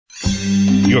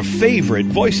Your favorite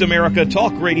Voice America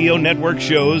Talk Radio Network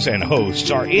shows and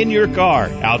hosts are in your car,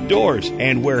 outdoors,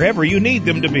 and wherever you need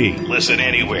them to be. Listen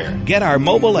anywhere. Get our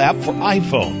mobile app for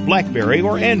iPhone, BlackBerry,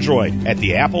 or Android at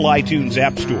the Apple iTunes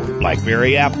App Store,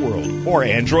 BlackBerry App World, or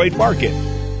Android Market.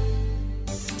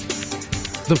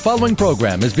 The following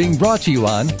program is being brought to you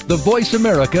on the Voice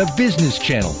America Business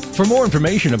Channel. For more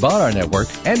information about our network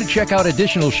and to check out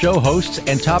additional show hosts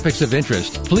and topics of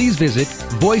interest, please visit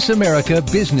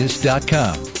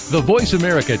voiceamericabusiness.com. The Voice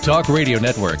America Talk Radio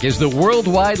Network is the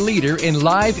worldwide leader in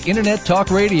live Internet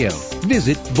talk radio.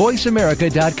 Visit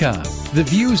voiceamerica.com. The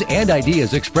views and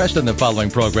ideas expressed on the following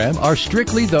program are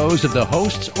strictly those of the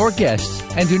hosts or guests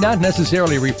and do not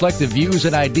necessarily reflect the views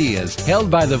and ideas held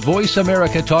by the Voice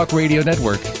America Talk Radio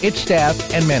Network, its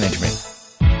staff, and management.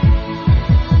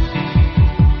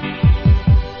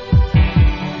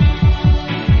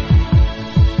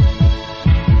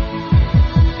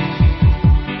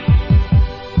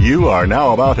 You are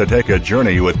now about to take a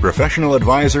journey with professional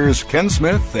advisors Ken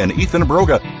Smith and Ethan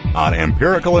Broga on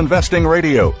Empirical Investing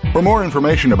Radio. For more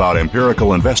information about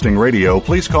Empirical Investing Radio,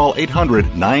 please call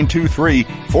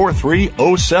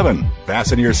 800-923-4307.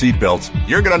 Fasten your seatbelts.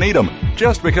 You're going to need them.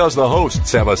 Just because the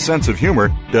hosts have a sense of humor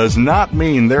does not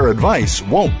mean their advice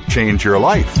won't change your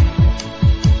life.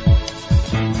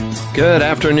 Good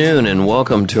afternoon and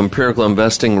welcome to Empirical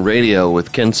Investing Radio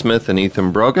with Ken Smith and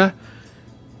Ethan Broga.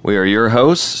 We are your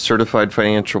hosts, certified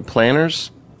financial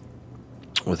planners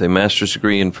with a master's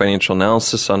degree in financial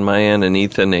analysis on my end, and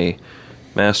Ethan a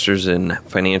master's in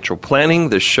financial planning.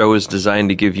 This show is designed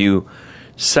to give you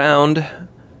sound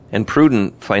and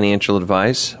prudent financial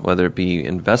advice, whether it be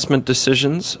investment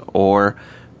decisions or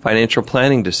financial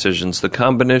planning decisions, the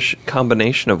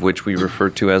combination of which we refer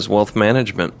to as wealth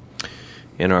management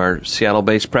in our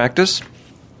Seattle-based practice.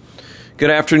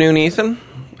 Good afternoon, Ethan.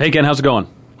 Hey, Ken, how's it going?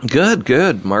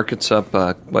 Good. Market's up,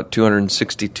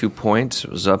 262 points. It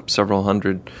was up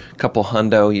couple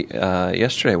hundo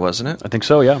yesterday, wasn't it? I think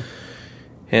so, yeah.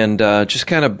 And just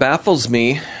kind of baffles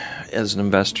me as an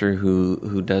investor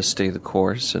who does stay the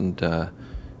course and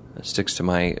sticks to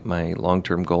my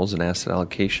long-term goals and asset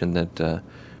allocation that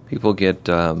people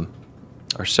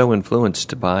are so influenced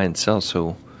to buy and sell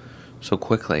so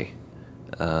quickly.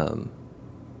 And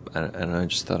I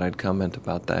just thought I'd comment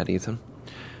about that, Ethan.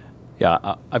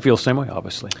 Yeah, I feel the same way,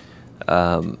 obviously.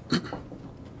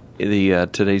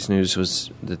 Today's news was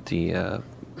that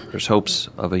there's hopes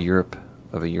of a Europe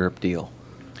deal,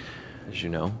 as you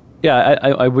know. Yeah,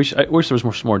 I wish there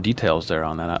was more details there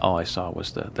on that. All I saw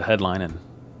was the headline and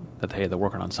that hey, they're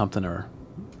working on something or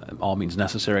all means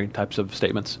necessary types of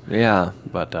statements. Yeah,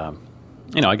 but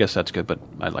I guess that's good. But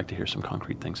I'd like to hear some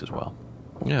concrete things as well.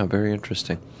 Yeah, very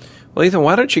interesting. Well, Ethan,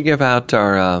 why don't you give out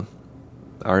our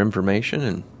information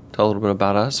and tell a little bit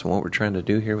about us and what we're trying to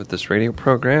do here with this radio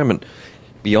program, and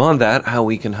beyond that, how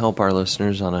we can help our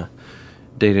listeners on a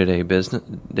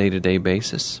day-to-day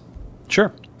basis.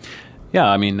 Sure. Yeah,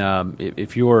 I mean,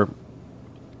 if you're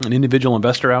an individual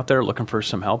investor out there looking for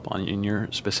some help in your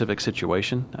specific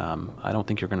situation, I don't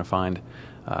think you're going to find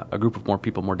a group of more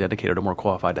people more dedicated or more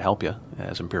qualified to help you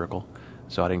as Empirical.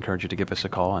 So I'd encourage you to give us a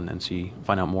call and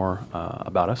find out more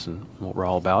about us and what we're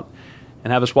all about,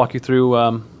 and have us walk you through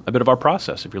a bit of our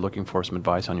process if you're looking for some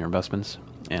advice on your investments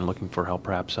and looking for help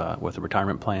perhaps with a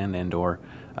retirement plan and or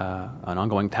an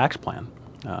ongoing tax plan.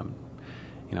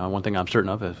 One thing I'm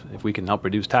certain of, if we can help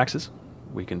reduce taxes,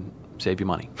 we can save you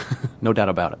money. No doubt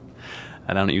about it.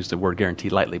 And I don't use the word guarantee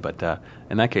lightly, but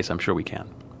in that case, I'm sure we can.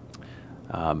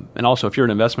 And also, if you're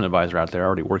an investment advisor out there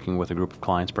already working with a group of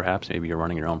clients, perhaps, maybe you're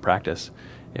running your own practice,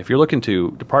 if you're looking to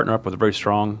partner up with a very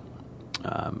strong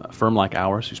firm like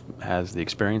ours who has the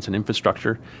experience and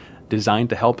infrastructure designed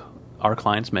to help our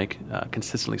clients make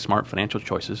consistently smart financial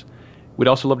choices, we'd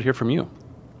also love to hear from you.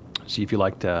 See if you'd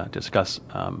like to discuss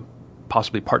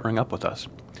possibly partnering up with us.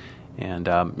 And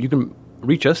you can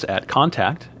reach us at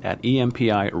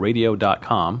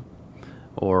contact@empiradio.com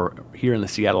or here in the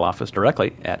Seattle office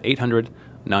directly at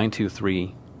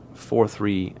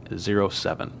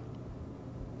 800-923-4307.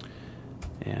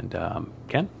 And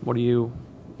Ken, what are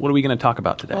we going to talk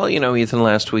about today? Well, Ethan,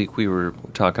 last week we were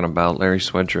talking about Larry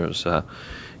Swedrow's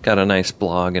got a nice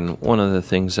blog, and one of the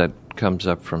things that comes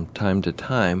up from time to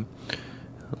time,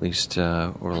 at least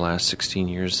over the last 16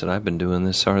 years that I've been doing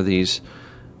this, are these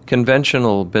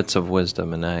conventional bits of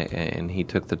wisdom, and he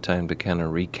took the time to kind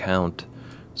of recount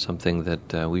something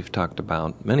that we've talked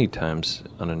about many times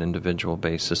on an individual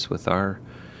basis with our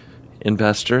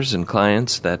investors and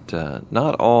clients, that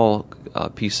not all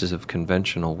pieces of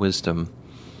conventional wisdom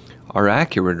are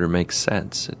accurate or make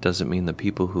sense. It doesn't mean the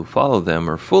people who follow them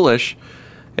are foolish.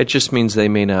 It just means they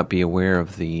may not be aware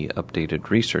of the updated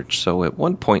research. So at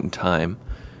one point in time,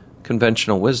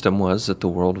 conventional wisdom was that the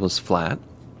world was flat,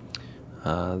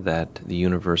 that the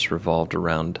universe revolved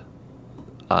around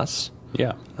us.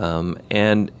 Yeah.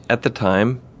 And at the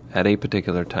time, at a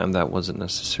particular time, that wasn't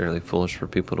necessarily foolish for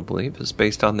people to believe. It's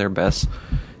based on their best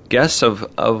guess of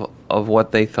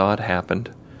what they thought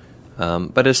happened.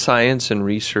 But as science and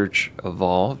research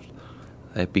evolved,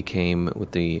 it became,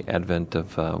 with the advent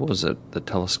of, the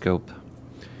telescope?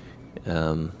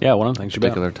 One of the things.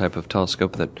 Particular type of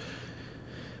telescope that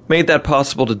made that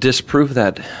possible to disprove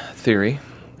that theory.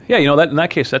 Yeah, that in that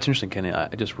case, that's interesting, Kenny.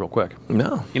 Just real quick.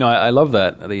 No. I love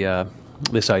that,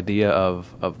 this idea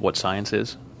of what science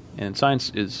is. And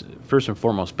science is first and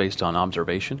foremost based on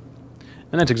observation.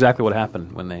 And that's exactly what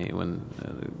happened when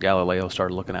Galileo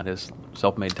started looking at his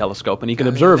self-made telescope, and he could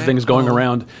observe things going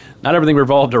around. Not everything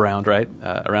revolved around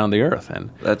around the Earth,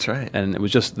 and that's right. And it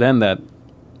was just then that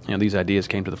these ideas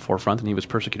came to the forefront, and he was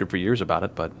persecuted for years about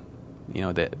it. But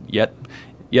yet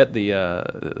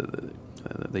the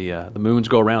moons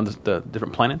go around the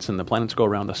different planets, and the planets go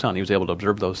around the sun. He was able to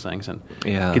observe those things, and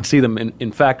could see them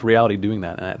in fact reality doing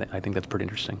that. And I think that's pretty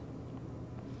interesting.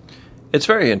 It's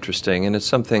very interesting, and it's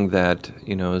something that,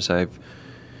 as I've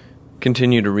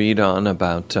continued to read on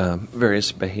about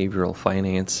various behavioral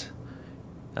finance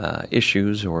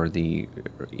issues or the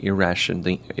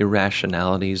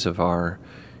irrationalities of our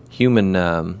human,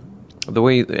 the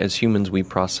way as humans we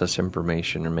process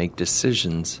information or make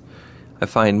decisions, I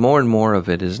find more and more of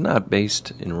it is not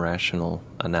based in rational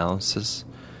analysis.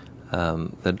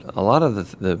 That a lot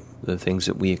of the things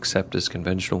that we accept as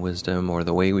conventional wisdom or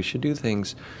the way we should do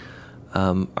things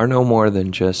are no more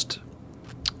than just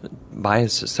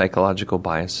biases, psychological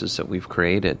biases that we've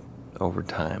created over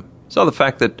time. So the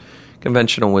fact that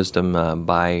conventional wisdom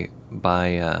buy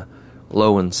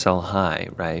low and sell high,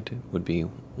 right, would be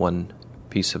one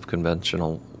piece of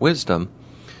conventional wisdom.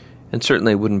 And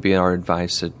certainly it wouldn't be our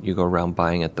advice that you go around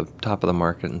buying at the top of the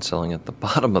market and selling at the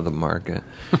bottom of the market.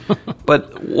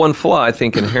 But one flaw, I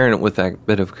think, inherent with that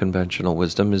bit of conventional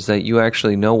wisdom is that you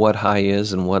actually know what high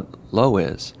is and what low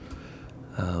is.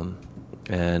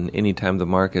 And anytime the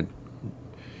market,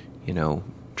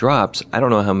 drops, I don't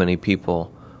know how many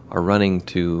people are running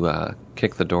to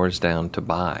kick the doors down to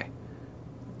buy,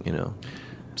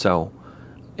 So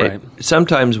right.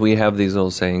 Sometimes we have these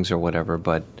little sayings or whatever,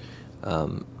 but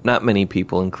not many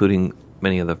people, including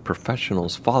many of the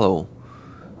professionals, follow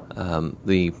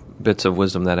the bits of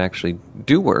wisdom that actually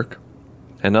do work,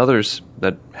 and others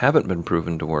that haven't been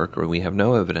proven to work or we have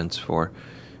no evidence for,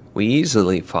 we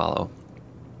easily follow.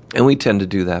 And we tend to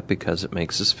do that because it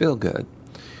makes us feel good.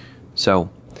 So,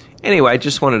 anyway, I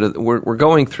just wanted to. We're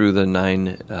going through the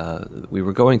 9. We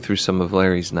were going through some of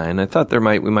Larry's 9. I thought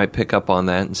we might pick up on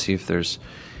that and see if there's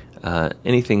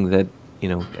anything that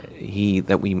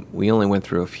we only went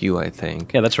through a few, I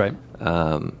think. Yeah, that's right.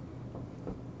 So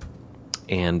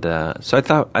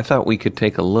I thought we could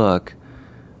take a look.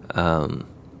 And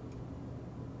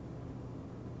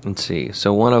see.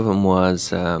 So one of them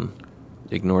was.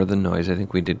 Ignore the noise. I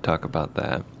think we did talk about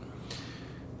that.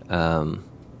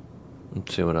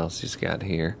 Let's see what else he's got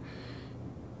here.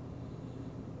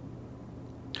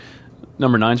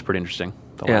 Number 9 is pretty interesting.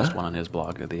 The last one on his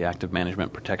blog. The active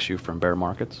management protects you from bear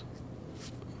markets.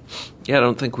 Yeah, I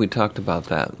don't think we talked about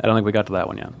that. I don't think we got to that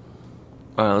one yet.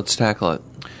 All right, let's tackle it.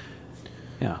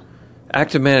 Yeah.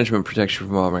 Active management protects you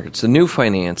from all markets. The new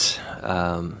finance.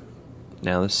 Now,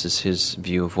 this is his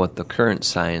view of what the current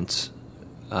science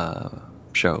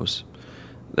shows,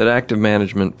 that active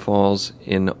management fails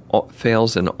in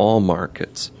all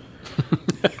markets.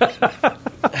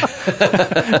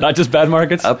 Not just bad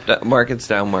markets? Up markets,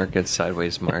 down markets,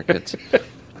 sideways markets.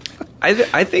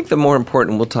 I think the more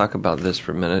important, we'll talk about this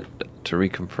for a minute to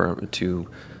reconfirm, to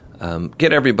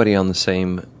get everybody on the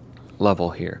same level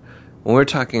here. When we're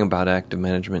talking about active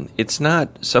management, it's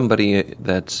not somebody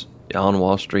that's on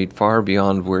Wall Street far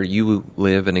beyond where you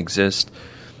live and exist.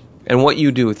 And what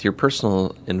you do with your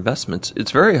personal investments, it's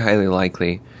very highly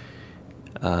likely,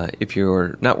 if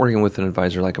you're not working with an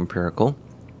advisor like Empirical,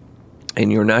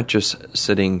 and you're not just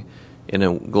sitting in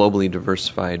a globally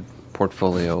diversified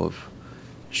portfolio of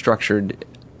structured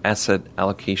asset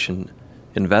allocation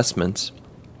investments,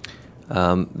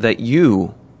 that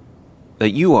you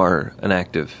are an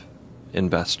active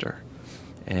investor.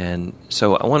 And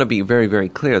so I want to be very, very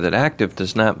clear that active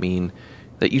does not mean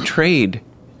that you trade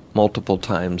multiple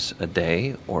times a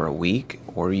day or a week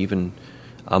or even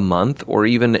a month or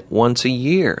even once a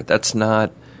year. That's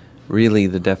not really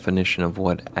the definition of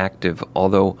what active,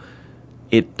 although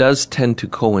it does tend to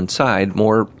coincide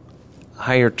more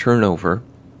higher turnover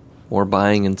or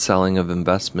buying and selling of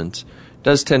investments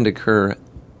does tend to occur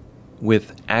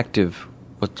with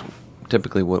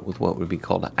what would be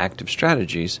called active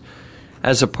strategies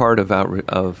as a part of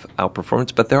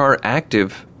outperformance. But there are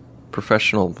active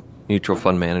professional mutual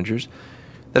fund managers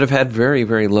that have had very,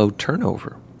 very low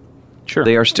turnover. Sure.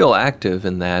 They are still active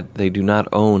in that they do not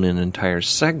own an entire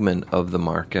segment of the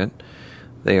market.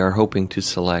 They are hoping to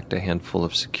select a handful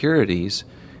of securities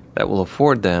that will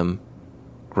afford them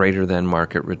greater than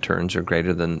market returns or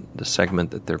greater than the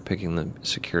segment that they're picking the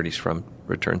securities from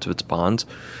returns of its bonds.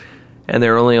 And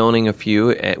they're only owning a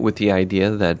few with the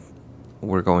idea that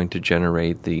we're going to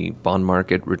generate the bond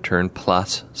market return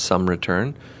plus some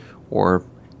return, or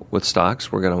with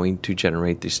stocks, we're going to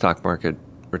generate the stock market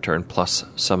return plus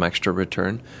some extra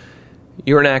return.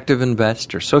 You're an active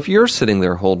investor. So if you're sitting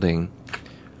there holding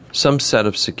some set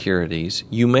of securities,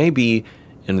 you may be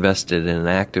invested in an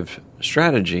active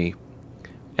strategy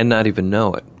and not even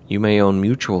know it. You may own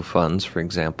mutual funds, for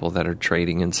example, that are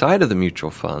trading inside of the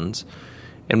mutual funds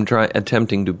and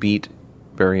attempting to beat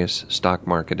various stock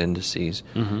market indices,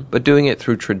 but doing it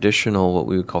through traditional, what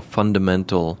we would call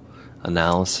fundamental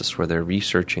analysis, where they're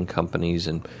researching companies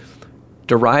and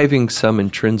deriving some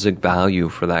intrinsic value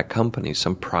for that company,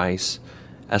 some price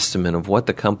estimate of what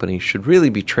the company should really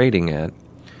be trading at.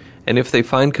 And if they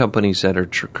find companies that are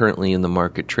currently in the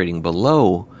market trading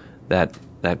below that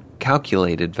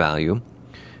calculated value,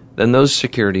 then those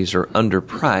securities are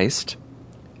underpriced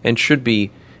and should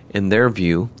be, in their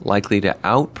view, likely to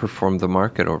outperform the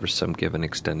market over some given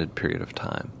extended period of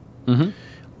time.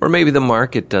 Or maybe the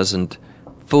market isn't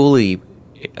fully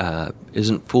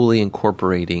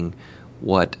incorporating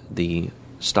what the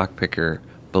stock picker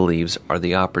believes are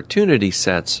the opportunity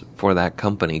sets for that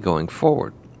company going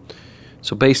forward.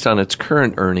 So based on its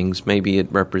current earnings, maybe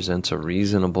it represents a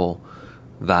reasonable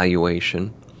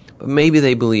valuation, but maybe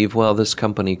they believe, well, this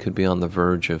company could be on the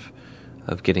verge of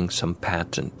getting some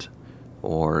patent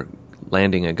or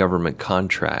landing a government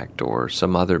contract or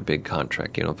some other big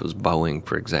contract, if it was Boeing,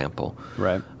 for example.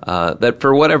 Right. That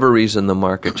for whatever reason the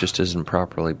market just isn't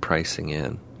properly pricing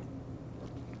in.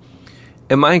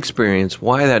 In my experience,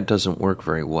 why that doesn't work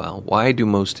very well, why do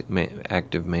most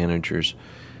active managers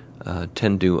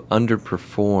tend to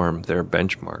underperform their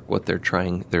benchmark, what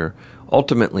they're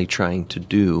ultimately trying to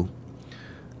do.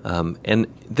 And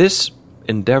this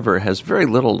endeavor has very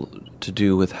little to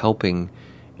do with helping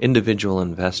individual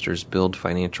investors build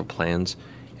financial plans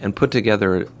and put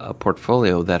together a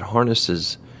portfolio that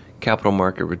harnesses capital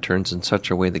market returns in such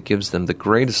a way that gives them the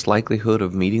greatest likelihood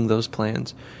of meeting those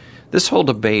plans. This whole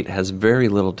debate has very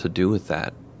little to do with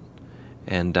that.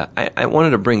 And I wanted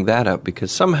to bring that up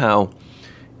because somehow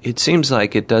it seems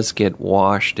like it does get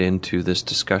washed into this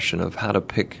discussion of how to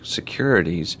pick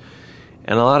securities.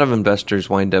 And a lot of investors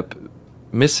wind up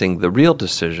missing the real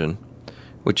decision,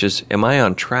 which is, am I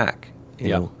on track? You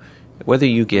know, whether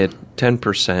you get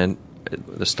 10%,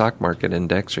 the stock market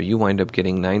index, or you wind up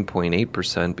getting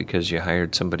 9.8% because you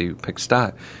hired somebody who picked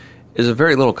stock, is of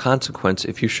very little consequence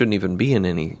if you shouldn't even be in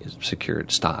any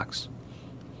secured stocks.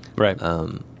 Right.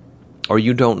 Or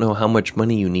you don't know how much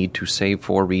money you need to save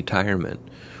for retirement,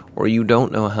 or you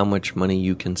don't know how much money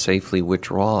you can safely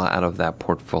withdraw out of that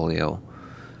portfolio.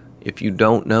 If you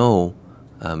don't know,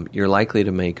 you're likely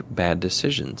to make bad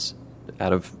decisions.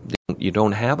 You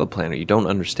don't have a plan, or you don't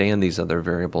understand these other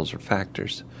variables or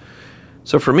factors.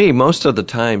 So for me, most of the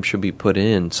time should be put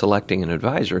in selecting an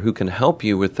advisor who can help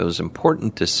you with those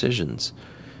important decisions.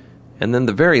 And then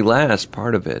the very last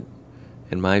part of it,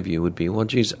 in my view, would be, well,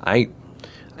 geez, I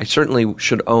certainly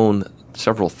should own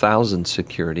several thousand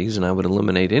securities, and I would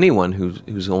eliminate anyone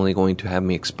who's only going to have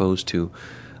me exposed to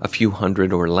a few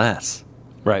hundred or less.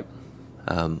 Right.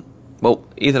 Well,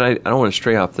 Ethan, I don't want to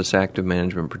stray off this active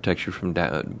management protects you from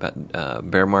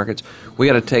bear markets. We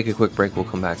got to take a quick break. We'll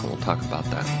come back and we'll talk about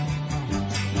that.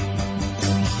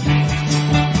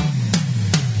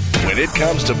 When it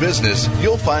comes to business,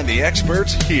 you'll find the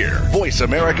experts here. Voice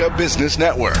America Business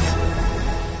Network.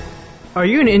 Are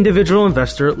you an individual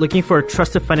investor looking for a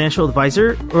trusted financial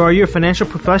advisor? Or are you a financial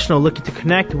professional looking to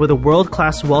connect with a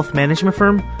world-class wealth management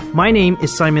firm? My name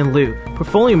is Simon Liu,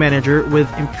 portfolio manager with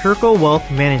Empirical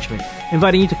Wealth Management,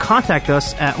 inviting you to contact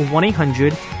us at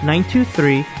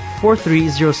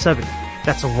 1-800-923-4307.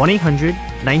 That's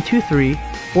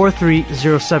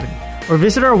 1-800-923-4307. Or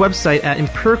visit our website at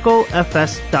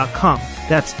empiricalfs.com.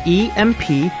 That's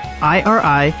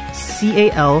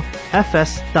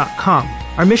EMPIRICALFS.com.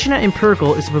 Our mission at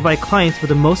Empirical is to provide clients with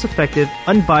the most effective,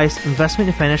 unbiased investment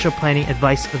and financial planning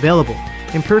advice available.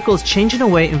 Empirical is changing the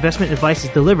way investment advice is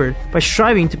delivered by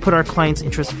striving to put our clients'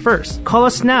 interests first. Call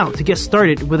us now to get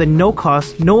started with a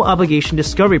no-cost, no-obligation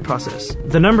discovery process.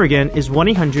 The number again is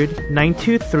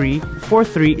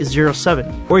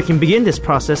 1-800-923-4307, or you can begin this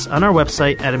process on our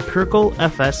website at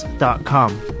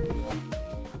empiricalfs.com.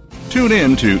 Tune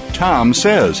in to Tom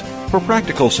Says for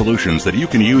practical solutions that you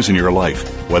can use in your life.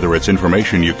 Whether it's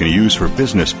information you can use for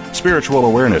business, spiritual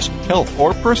awareness, health,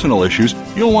 or personal issues,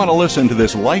 you'll want to listen to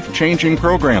this life-changing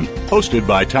program hosted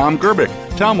by Tom Gerbic.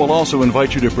 Tom will also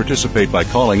invite you to participate by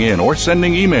calling in or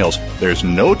sending emails. There's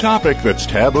no topic that's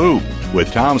taboo.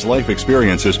 With Tom's life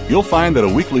experiences, you'll find that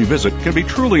a weekly visit can be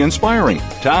truly inspiring.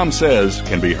 Tom Says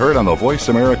can be heard on the Voice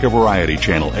America Variety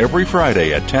Channel every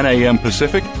Friday at 10 a.m.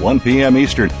 Pacific, 1 p.m.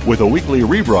 Eastern, with a weekly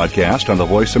rebroadcast on the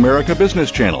Voice America Business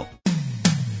Channel.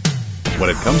 When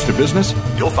it comes to business,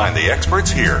 you'll find the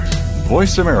experts here.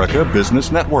 Voice America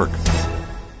Business Network.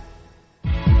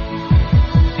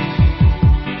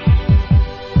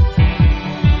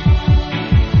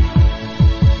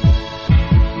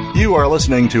 You are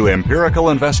listening to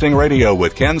Empirical Investing Radio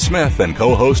with Ken Smith and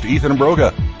co-host Ethan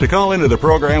Broga. To call into the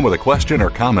program with a question or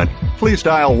comment, please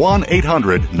dial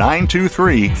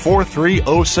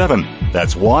 1-800-923-4307.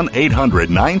 That's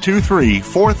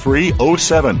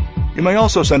 1-800-923-4307. You may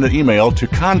also send an email to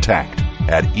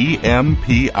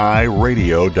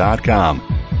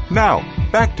contact@empiradio.com. Now,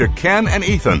 back to Ken and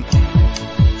Ethan.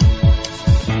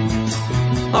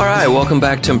 All right, welcome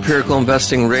back to Empirical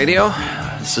Investing Radio.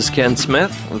 This is Ken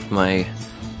Smith with my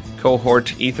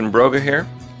cohort Ethan Broga here.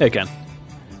 Hey, Ken.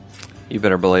 You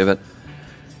better believe it.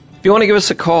 If you want to give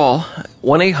us a call,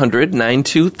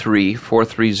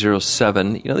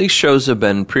 1-800-923-4307. You know, these shows have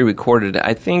been pre-recorded.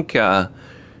 I think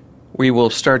we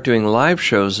will start doing live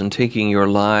shows and taking your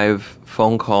live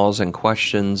phone calls and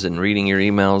questions and reading your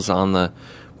emails on the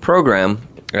program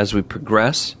as we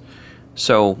progress.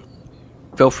 So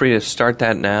feel free to start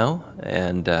that now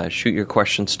and shoot your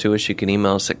questions to us. You can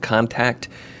email us at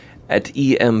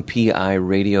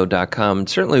contact@empiradio.com. And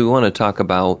certainly we want to talk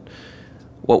about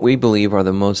what we believe are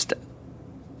the most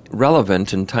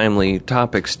relevant and timely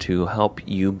topics to help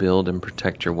you build and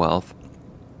protect your wealth.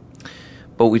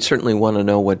 But we certainly want to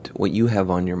know what you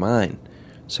have on your mind.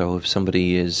 So if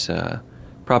somebody is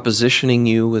propositioning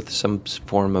you with some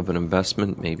form of an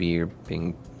investment, maybe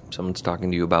someone's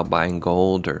talking to you about buying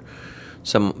gold or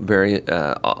some very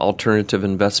alternative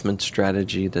investment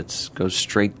strategy that goes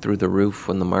straight through the roof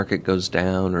when the market goes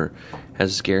down, or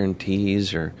has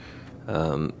guarantees, or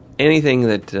anything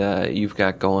that you've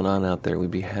got going on out there,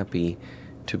 we'd be happy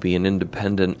to be an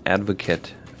independent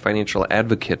advocate, financial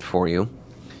advocate for you,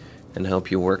 and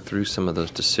help you work through some of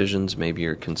those decisions. Maybe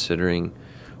you're considering,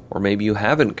 or maybe you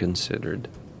haven't considered,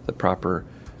 the proper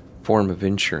form of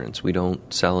insurance. We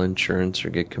don't sell insurance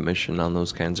or get commission on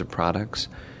those kinds of products.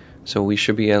 So we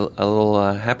should be a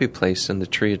little happy place in the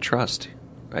tree of trust.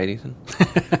 Right, Ethan?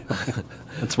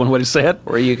 That's one way to say it.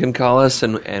 Where you can call us,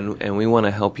 and we want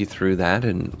to help you through that,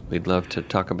 and we'd love to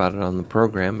talk about it on the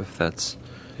program if that's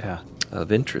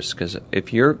of interest. Because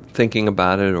if you're thinking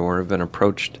about it or have been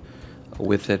approached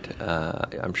with it,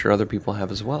 I'm sure other people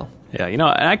have as well. Yeah, you know,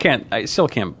 and I still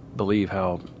can't believe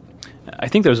how. I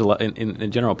think there's a lot in the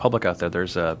general public out there.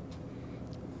 There's a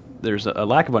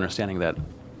lack of understanding that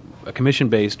a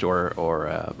commission-based or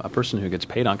a person who gets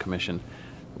paid on commission,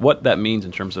 what that means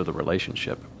in terms of the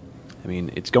relationship. I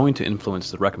mean, it's going to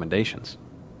influence the recommendations,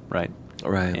 right?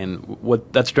 Right. And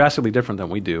that's drastically different than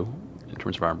we do in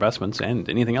terms of our investments and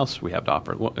anything else we have to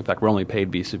offer. In fact, we're only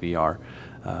paid vis-a-vis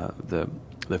the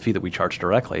fee that we charge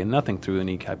directly, and nothing through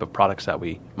any type of products that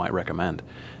we might recommend.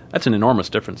 That's an enormous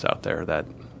difference out there that,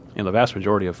 you know, the vast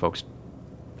majority of folks,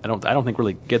 I don't think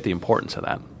really get the importance of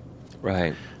that.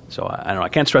 Right. So I don't know. I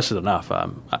can't stress it enough.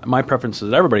 My preference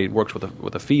is that everybody works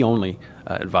with a fee-only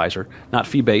advisor, not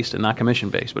fee-based and not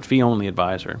commission-based, but fee-only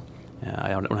advisor.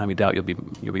 I don't have any doubt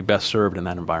you'll be best served in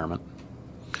that environment.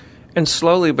 And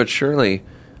slowly but surely,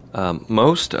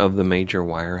 most of the major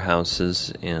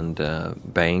wirehouses and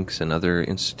banks and other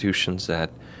institutions that,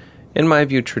 in my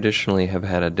view, traditionally have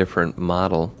had a different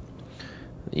model,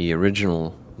 the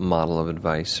original model of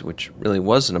advice, which really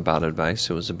wasn't about advice.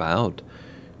 It was about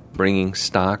bringing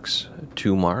stocks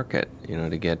to market,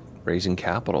 to raising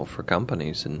capital for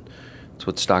companies, and that's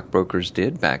what stockbrokers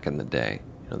did back in the day.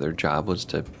 Their job was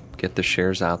to get the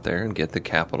shares out there and get the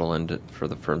capital for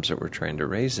the firms that were trying to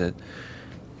raise it.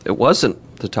 It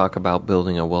wasn't to talk about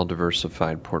building a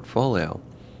well-diversified portfolio.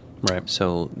 Right.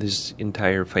 So this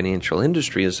entire financial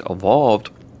industry has evolved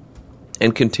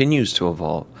and continues to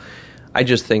evolve. I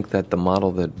just think that the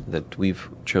model that we've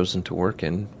chosen to work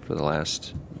in for the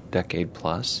last decade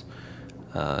plus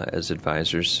as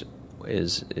advisors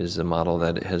is a model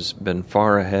that has been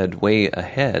way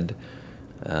ahead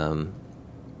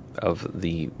of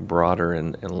the broader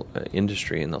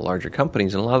industry and the larger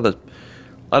companies, and a lot of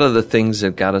the things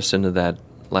that got us into that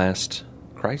last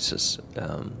crisis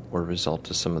were a result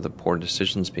of some of the poor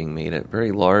decisions being made at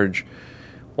very large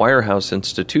wirehouse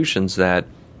institutions that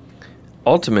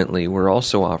ultimately were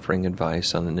also offering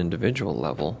advice on an individual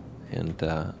level. And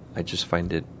I just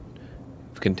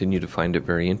continue to find it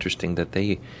very interesting that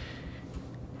they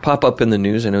pop up in the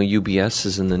news. I know UBS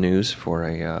is in the news for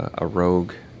a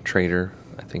rogue trader.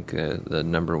 I think the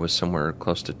number was somewhere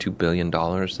close to $2 billion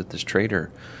that this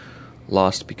trader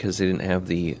lost because they didn't have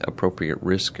the appropriate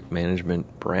risk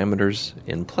management parameters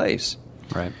in place.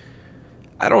 Right.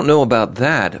 I don't know about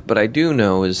that, but I do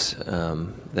know is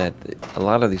that a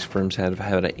lot of these firms have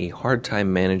had a hard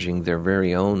time managing their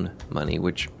very own money,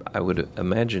 which I would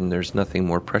imagine there's nothing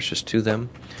more precious to them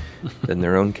than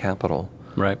their own capital.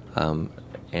 Right.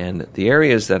 And the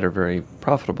areas that are very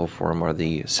profitable for them are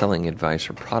the selling advice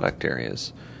or product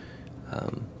areas. I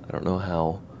don't know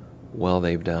how well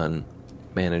they've done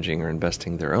managing or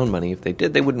investing their own money. If they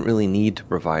did, they wouldn't really need to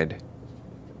provide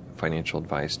financial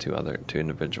advice to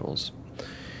individuals.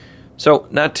 So,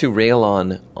 not to rail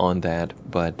on that,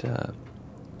 but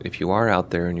if you are out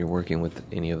there and you're working with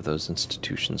any of those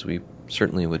institutions, we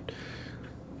certainly would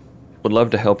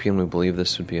love to help you, and we believe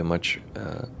this would be a much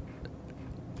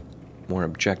more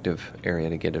objective area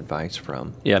to get advice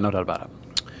from. Yeah, no doubt about it.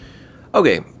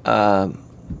 Okay.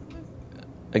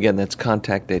 Again, that's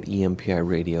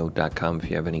contact@empiradio.com if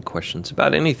you have any questions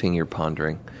about anything you're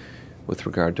pondering with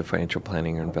regard to financial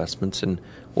planning or investments, and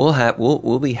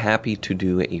we'll be happy to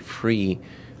do a free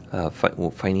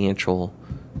financial.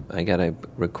 I got a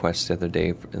request the other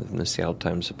day in the Seattle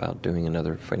Times about doing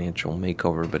another financial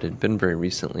makeover, but it had been very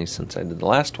recently since I did the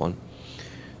last one.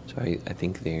 So I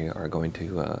think they are going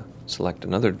to select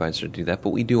another advisor to do that. But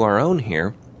we do our own here,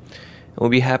 and we'll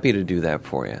be happy to do that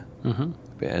for you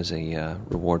as a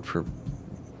reward for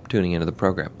tuning into the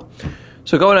program.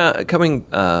 So going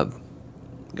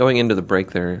into the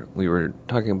break there, we were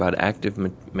talking about active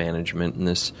management and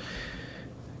this,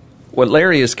 what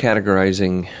Larry is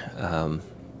categorizing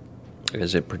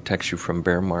as it protects you from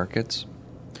bear markets.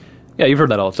 Yeah, you've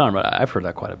heard that all the time, right? I've heard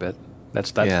that quite a bit.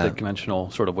 That's the conventional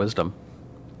sort of wisdom.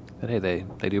 That, hey,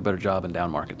 they do a better job in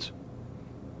down markets.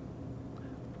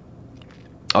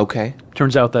 Okay.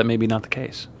 Turns out that may be not the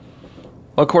case.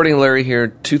 Well, according to Larry here,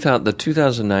 the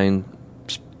 2009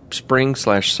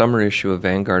 spring/summer issue of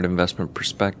Vanguard Investment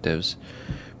Perspectives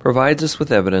provides us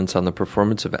with evidence on the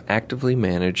performance of actively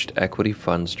managed equity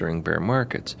funds during bear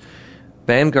markets.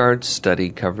 Vanguard's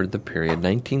study covered the period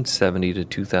 1970 to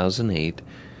 2008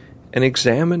 and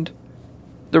examined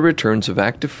the returns of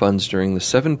active funds during the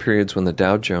 7 periods when the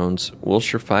Dow Jones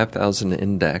Wilshire 5000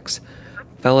 index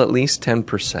fell at least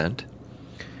 10%,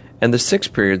 and the 6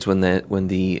 periods when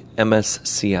the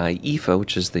MSCI EFA,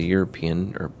 which is the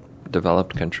European or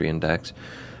developed country index,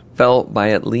 fell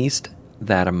by at least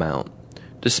that amount.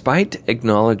 Despite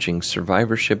acknowledging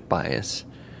survivorship bias,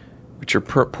 which are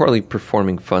poorly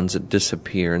performing funds that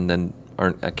disappear and then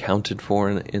aren't accounted for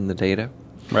in the data,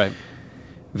 right?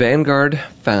 Vanguard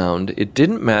found it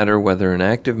didn't matter whether an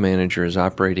active manager is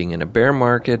operating in a bear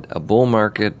market, a bull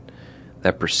market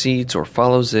that precedes or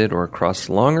follows it, or across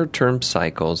longer-term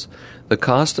cycles, the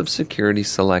cost of security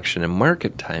selection and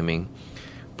market timing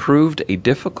proved a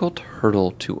difficult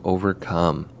hurdle to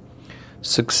overcome.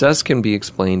 Success can be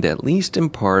explained at least in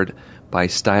part by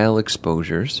style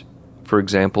exposures. For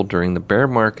example, during the bear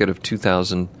market of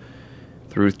 2000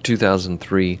 through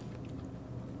 2003,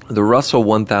 the Russell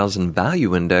 1000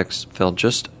 Value Index fell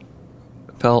just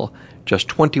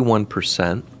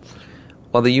 21%,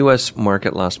 while the U.S.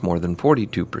 market lost more than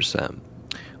 42%.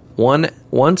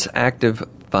 Once active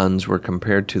funds were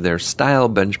compared to their style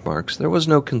benchmarks, there was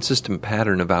no consistent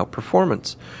pattern of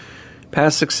outperformance.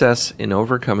 Past success in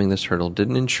overcoming this hurdle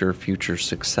didn't ensure future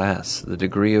success. The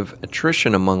degree of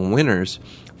attrition among winners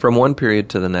from one period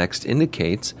to the next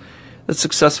indicates that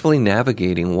successfully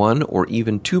navigating one or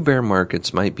even 2 bear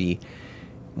markets might be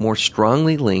more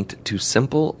strongly linked to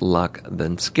simple luck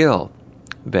than skill.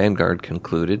 Vanguard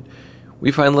concluded,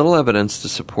 "We find little evidence to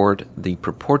support the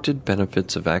purported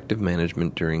benefits of active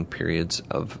management during periods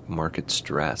of market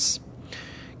stress."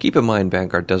 Keep in mind,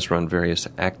 Vanguard does run various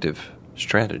active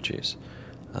strategies,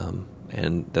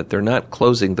 and that they're not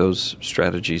closing those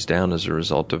strategies down as a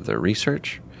result of their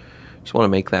research. Just want to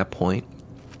make that point.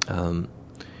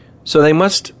 So there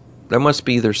must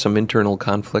be either some internal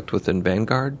conflict within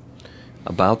Vanguard,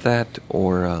 about that,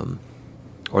 or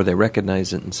they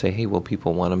recognize it and say, hey, well,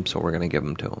 people want them, so we're going to give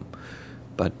them to them.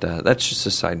 But that's just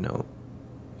a side note,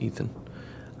 Ethan.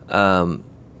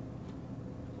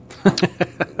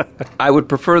 I would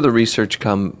prefer the research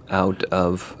come out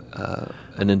of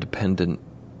an independent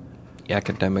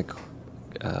academic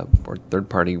or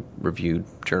third-party reviewed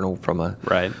journal from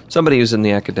somebody who's in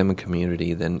the academic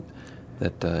community than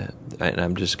that. And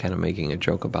I'm just kind of making a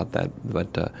joke about that.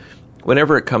 But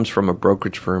whenever it comes from a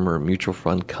brokerage firm or a mutual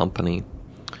fund company,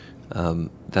 then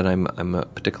I'm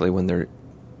particularly when they're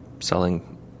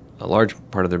selling a large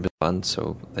part of their funds,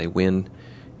 so they win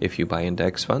if you buy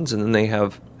index funds, and then they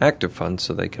have active funds,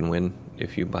 so they can win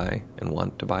if you buy and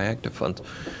want to buy active funds.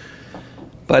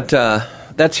 But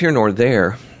that's here nor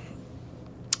there.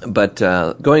 But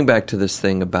going back to this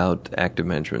thing about active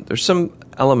management, there's some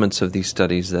elements of these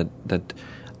studies that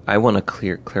I want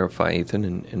to clarify,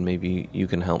 Ethan, and maybe you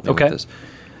can help me with this.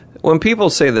 When people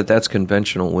say that that's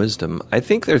conventional wisdom, I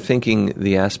think they're thinking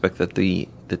the aspect that the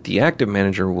active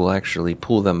manager will actually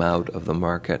pull them out of the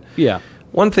market. Yeah.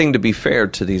 One thing, to be fair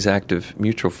to these active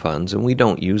mutual funds, and we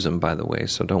don't use them, by the way,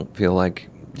 so don't feel like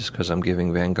just because I'm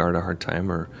giving Vanguard a hard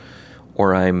time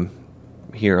or I'm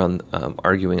here on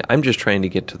arguing. I'm just trying to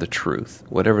get to the truth,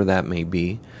 whatever that may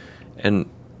be, and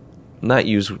not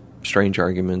use strange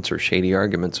arguments or shady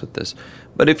arguments with this.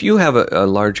 But if you have a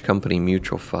large company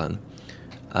mutual fund,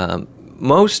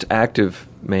 most active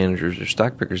managers or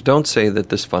stock pickers don't say that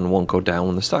this fund won't go down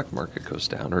when the stock market goes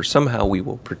down, or somehow we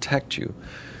will protect you.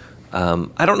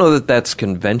 I don't know that that's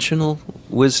conventional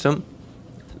wisdom,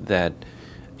 that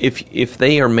if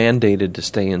they are mandated to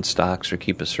stay in stocks or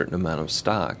keep a certain amount of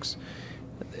stocks,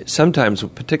 sometimes,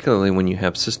 particularly when you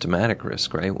have systematic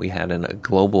risk, right? We had a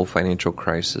global financial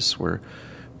crisis where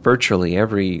virtually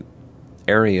every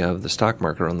area of the stock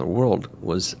market around the world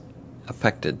was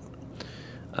affected.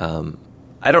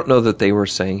 I don't know that they were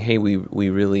saying, hey, we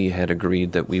really had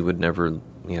agreed that we would never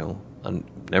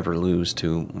lose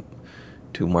to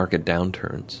market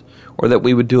downturns, or that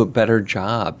we would do a better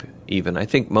job even. I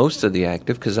think most of the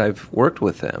active, because I've worked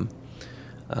with them,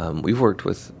 we've worked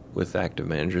with active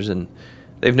managers, and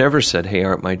they've never said, hey,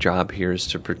 my job here is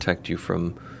to protect you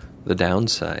from the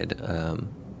downside.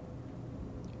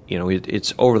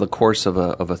 It's over the course of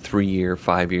a 3-year,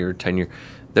 5-year, 10-year.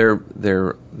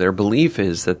 Their belief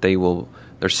is that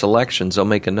their selections, they'll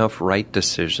make enough right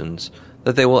decisions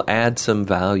that they will add some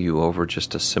value over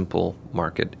just a simple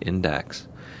market index.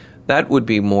 That would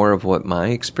be more of what my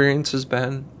experience has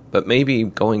been, but maybe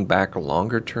going back a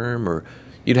longer term, or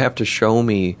you'd have to show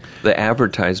me the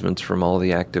advertisements from all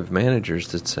the active managers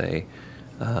that say,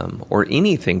 or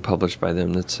anything published by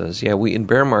them that says, yeah, in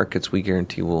bear markets we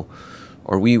guarantee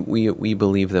we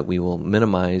believe that we will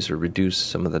minimize or reduce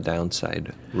some of the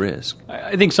downside risk.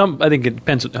 I think it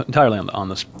depends entirely on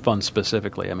the fund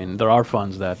specifically. I mean, there are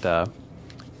funds that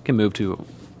can move to.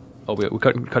 Oh, we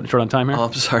cut short on time here. Oh,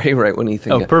 I'm sorry. Right when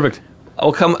Ethan. Oh, perfect.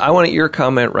 I want your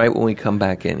comment right when we come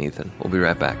back in, Ethan. We'll be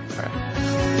right back. All right.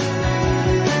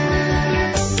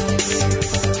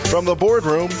 From the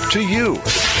boardroom to you,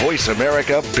 Voice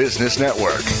America Business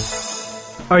Network.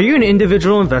 Are you an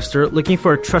individual investor looking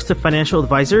for a trusted financial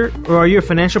advisor, or are you a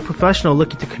financial professional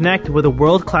looking to connect with a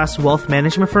world-class wealth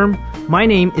management firm? My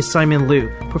name is Simon Liu,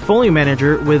 portfolio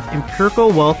manager with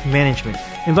Empirical Wealth Management,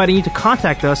 inviting you to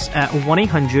contact us at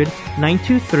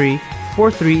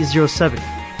 1-800-923-4307.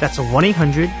 That's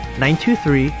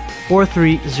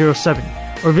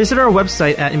 1-800-923-4307. Or visit our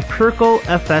website at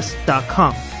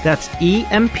empiricalfs.com. That's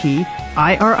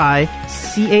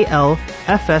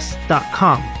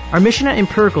EMPIRICALFS.com. Our mission at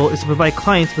Empirical is to provide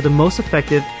clients with the most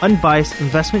effective, unbiased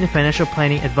investment and financial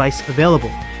planning advice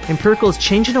available. Empirical is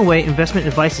changing the way investment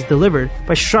advice is delivered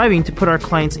by striving to put our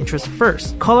clients' interests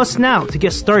first. Call us now to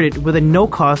get started with a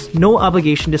no-cost,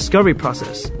 no-obligation discovery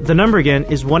process. The number again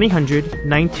is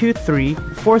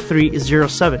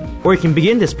 1-800-923-4307. Or you can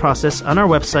begin this process on our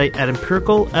website at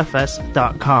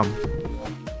empiricalfs.com.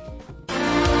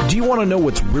 Do you want to know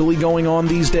what's really going on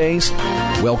these days?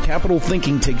 Well, Capital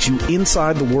Thinking takes you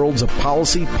inside the worlds of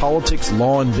policy, politics,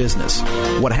 law, and business.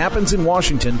 What happens in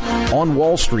Washington, on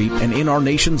Wall Street, and in our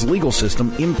nation's legal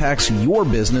system impacts your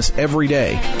business every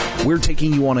day. We're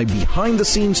taking you on a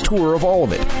behind-the-scenes tour of all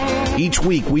of it. Each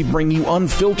week, we bring you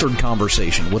unfiltered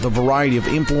conversation with a variety of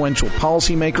influential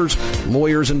policymakers,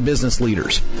 lawyers, and business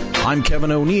leaders. I'm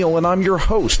Kevin O'Neill, and I'm your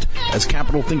host as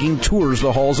Capital Thinking tours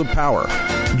the halls of power.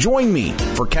 Join me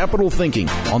for Capital Thinking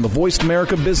on the Voice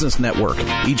America Business Network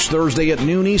each Thursday at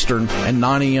noon Eastern and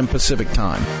 9 a.m. Pacific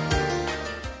Time.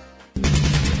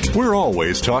 We're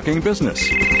always talking business.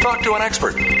 Talk to an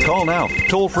expert. Call now,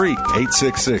 toll free,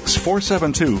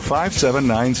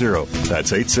 866-472-5790.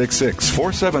 That's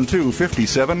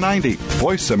 866-472-5790.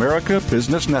 Voice America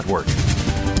Business Network.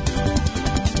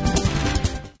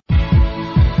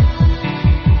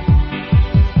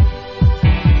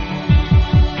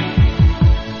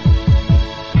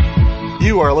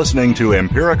 You are listening to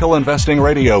Empirical Investing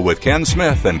Radio with Ken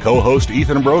Smith and co-host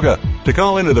Ethan Broga. To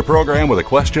call into the program with a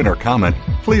question or comment,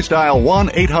 please dial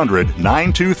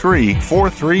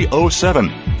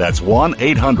 1-800-923-4307. That's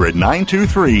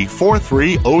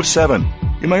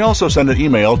 1-800-923-4307. You may also send an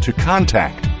email to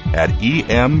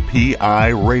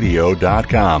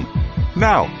contact@empiradio.com.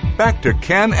 Now, back to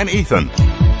Ken and Ethan.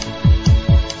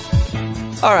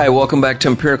 All right, welcome back to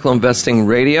Empirical Investing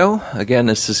Radio. Again,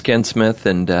 this is Ken Smith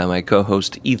and my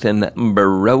co-host Ethan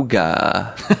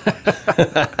Broga.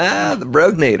 The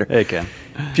Brognator. Hey, Ken.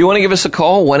 If you want to give us a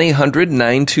call,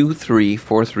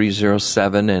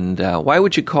 1-800-923-4307. And why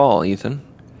would you call, Ethan?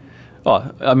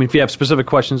 Well, I mean, if you have specific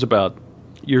questions about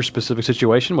your specific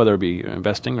situation, whether it be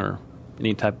investing or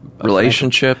any type of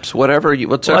relationships, whatever.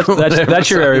 That's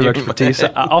your area of expertise.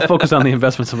 I'll focus on the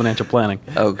investments and financial planning.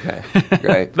 Okay,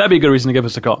 great. That'd be a good reason to give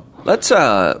us a call. Let's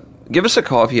give us a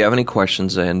call if you have any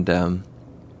questions, and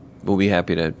we'll be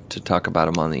happy to talk about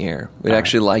them on the air. We'd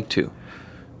actually like to.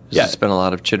 Yeah. It's been a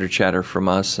lot of chitter-chatter from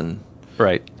us and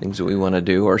things that we want to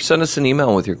do. Or send us an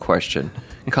email with your question.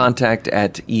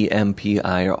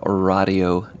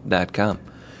 contact@empiradio.com.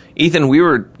 Ethan,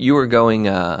 you were going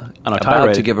on a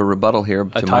about to give a rebuttal here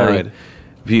to my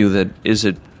view that is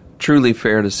it truly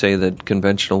fair to say that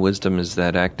conventional wisdom is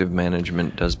that active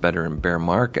management does better in bear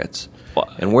markets?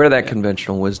 And where that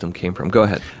conventional wisdom came from. Go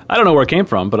ahead. I don't know where it came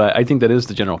from, but I think that is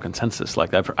the general consensus.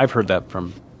 Like I've heard that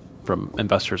from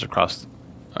investors across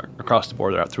the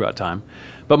board throughout time.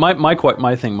 But my point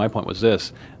was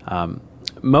this: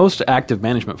 most active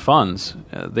management funds,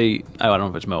 I don't know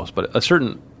if it's most, but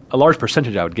a large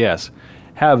percentage, I would guess,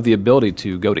 have the ability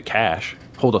to go to cash,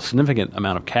 hold a significant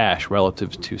amount of cash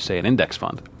relative to, say, an index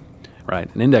fund,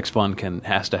 right? An index fund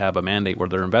has to have a mandate where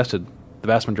they're invested. The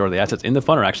vast majority of the assets in the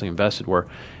fund are actually invested. Where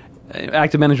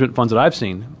active management funds that I've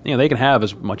seen, they can have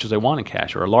as much as they want in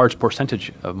cash, or a large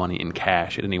percentage of money in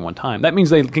cash at any one time. That means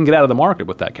they can get out of the market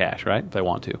with that cash, right? If they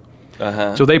want to.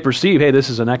 So they perceive, hey, this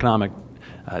is an economic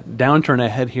downturn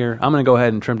ahead here. I'm going to go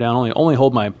ahead and trim down, only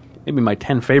hold my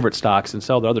 10 favorite stocks and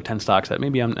sell the other 10 stocks that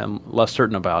maybe I'm less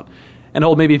certain about, and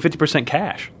hold maybe 50%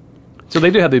 cash. So they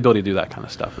do have the ability to do that kind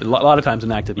of stuff. A lot of times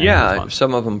in active management funds.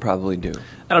 Some of them probably do.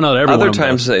 I don't know that everyone. Other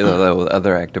times,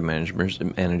 other active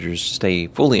managers stay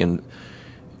fully in,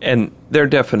 and their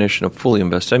definition of fully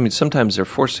invested. I mean, sometimes they're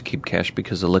forced to keep cash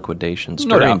because of liquidations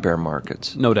during bear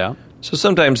markets. No doubt. So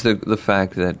sometimes the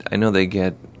fact that I know they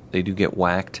do get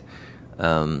whacked.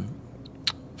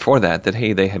 For that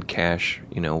hey, they had cash,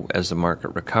 as the market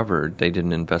recovered, they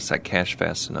didn't invest that cash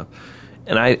fast enough.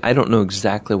 And I don't know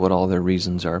exactly what all their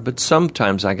reasons are, but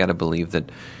sometimes I got to believe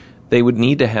that they would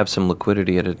need to have some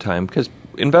liquidity at a time, because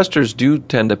investors do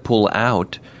tend to pull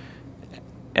out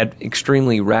at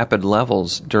extremely rapid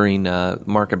levels during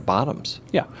market bottoms.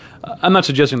 Yeah. I'm not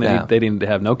suggesting they need to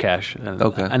have no cash.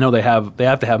 Okay. I know they have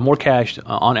to have more cash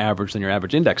on average than your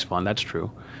average index fund. That's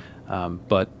true.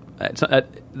 But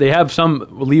they have some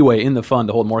leeway in the fund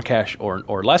to hold more cash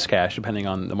or less cash depending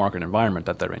on the market environment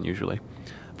that they're in, usually,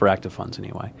 for active funds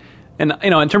anyway. And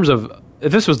in terms of,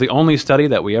 if this was the only study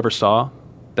that we ever saw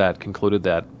that concluded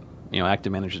that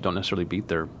active managers don't necessarily beat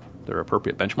their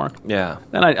appropriate benchmark,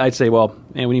 then I'd say, well,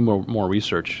 we need more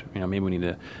research. Maybe we need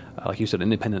to, like you said,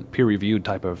 independent peer-reviewed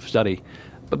type of study.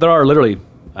 But there are literally,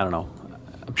 I don't know,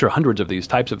 I'm sure hundreds of these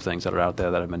types of things that are out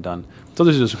there that have been done. So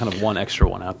this is just kind of one extra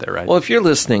one out there, right? Well, if you're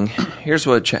listening, here's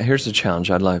the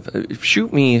challenge I'd like.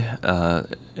 Shoot me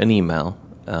an email.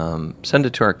 Send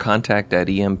it to our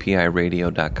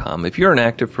contact@empiradio.com. If you're an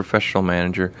active professional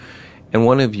manager and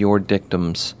one of your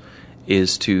dictums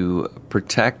is to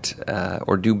protect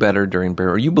or do better during bear,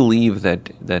 or you believe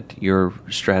that your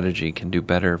strategy can do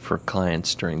better for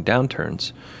clients during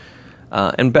downturns,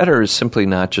 and better is simply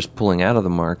not just pulling out of the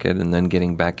market and then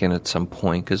getting back in at some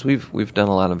point, because we've done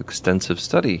a lot of extensive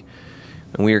study,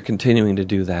 and we are continuing to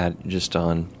do that just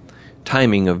on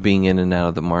timing of being in and out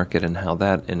of the market and how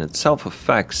that in itself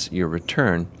affects your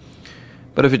return.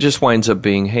 But if it just winds up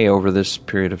being, hey, over this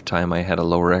period of time I had a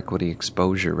lower equity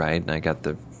exposure, right, and I got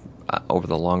over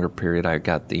the longer period I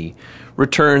got the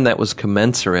return that was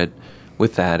commensurate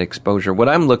with that exposure. What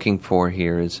I'm looking for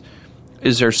here is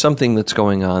there something that's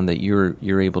going on that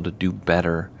you're able to do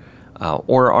better,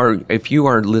 or if you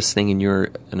are listening and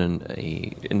you're an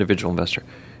individual investor,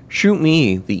 shoot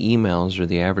me the emails or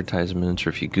the advertisements, or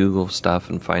if you Google stuff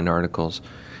and find articles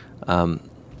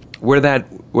where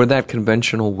that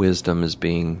conventional wisdom is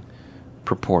being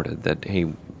purported, that,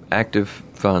 hey, active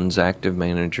funds, active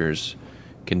managers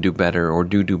can do better or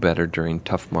do better during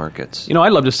tough markets. I'd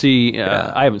love to see,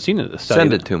 I haven't seen a study.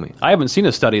 Send it to me. I haven't seen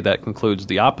a study that concludes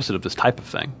the opposite of this type of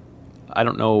thing. I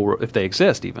don't know if they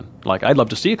exist even. Like, I'd love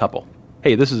to see a couple.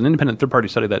 Hey, this is an independent third-party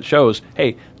study that shows,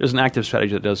 hey, there's an active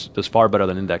strategy that does far better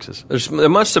than indexes. There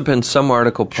must have been some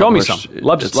article published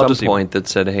at some point that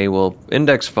said, hey, well,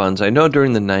 index funds, I know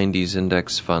during the 90s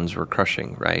index funds were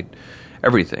crushing, right?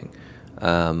 Everything.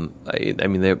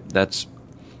 That's...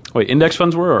 Wait, index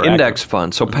funds were? Or index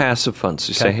funds, so passive funds.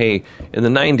 You say, hey, in the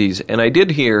 90s, and I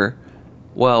did hear,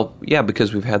 well, yeah,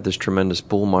 because we've had this tremendous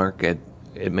bull market,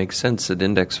 it makes sense that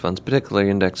index funds,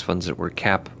 particularly index funds that were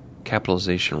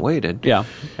capitalization weighted,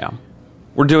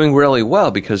 were doing really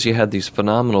well because you had these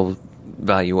phenomenal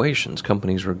valuations.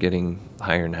 Companies were getting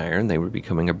higher and higher, and they were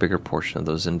becoming a bigger portion of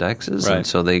those indexes, right. And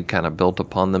so they kind of built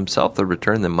upon themselves the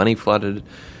return, the money flooded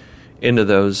into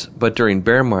those. But during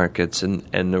bear markets, and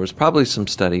there was probably some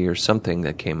study or something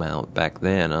that came out back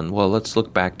then on, well, let's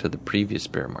look back to the previous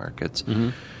bear markets. Mm-hmm.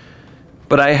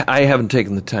 But I haven't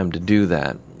taken the time to do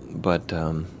that. But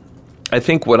I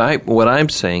think what I'm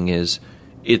saying is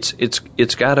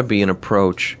it's got to be an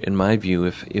approach, in my view,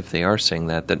 if they are saying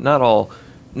that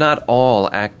not all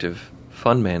active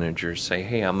fund managers say,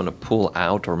 hey, I'm going to pull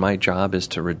out, or my job is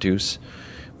to reduce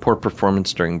poor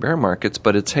performance during bear markets,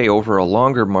 but it's, hey, over a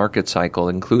longer market cycle,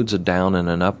 includes a down and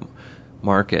an up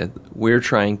market, we're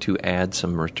trying to add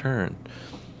some return.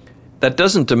 That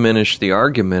doesn't diminish the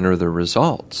argument or the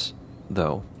results,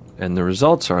 though. And the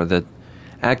results are that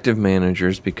active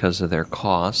managers, because of their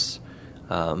costs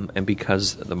and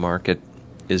because the market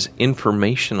is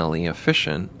informationally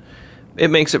efficient, it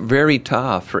makes it very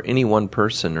tough for any one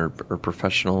person or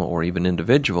professional or even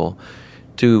individual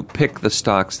to pick the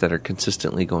stocks that are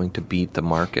consistently going to beat the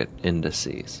market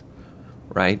indices,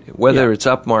 right? Whether it's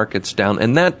up markets, down,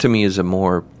 and that to me is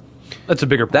that's a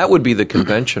bigger point. That would be the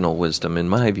conventional wisdom, in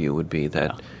my view, would be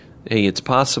that, hey, it's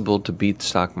possible to beat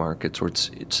stock markets, or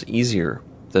it's easier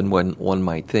than one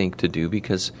might think to do,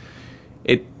 because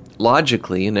it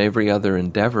logically, in every other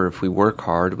endeavor, if we work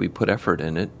hard, we put effort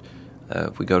in it,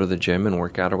 if we go to the gym and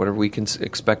work out or whatever, we can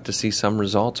expect to see some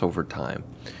results over time.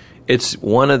 It's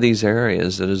one of these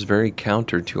areas that is very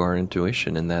counter to our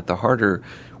intuition, in that the harder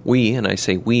we, and I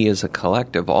say we as a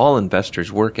collective, all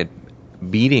investors work at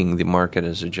beating the market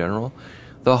as a general,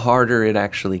 the harder it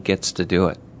actually gets to do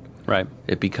it. Right.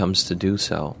 It becomes to do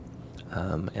so.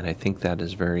 And I think that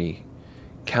is very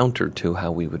counter to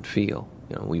how we would feel.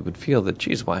 We would feel that,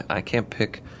 geez, why can't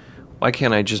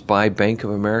I just buy Bank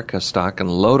of America stock and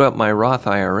load up my Roth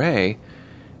IRA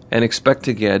and expect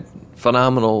to get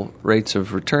phenomenal rates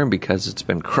of return because it's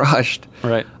been crushed?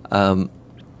 Right. And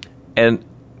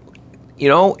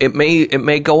it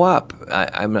may go up.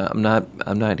 I'm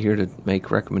not here to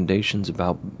make recommendations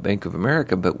about Bank of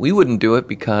America, but we wouldn't do it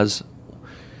because,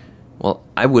 well,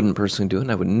 I wouldn't personally do it,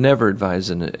 and I would never advise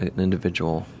an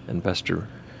individual investor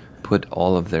put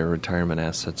all of their retirement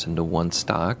assets into one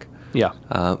stock. Yeah.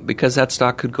 Because that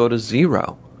stock could go to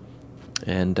zero.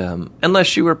 And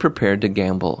unless you were prepared to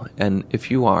gamble. And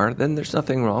if you are, then there's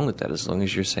nothing wrong with that, as long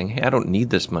as you're saying, hey, I don't need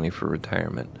this money for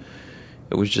retirement.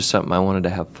 It was just something I wanted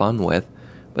to have fun with.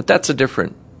 But that's a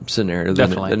different scenario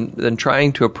than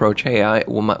trying to approach, hey,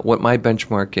 what my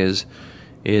benchmark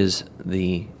is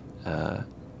the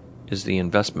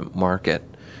investment market.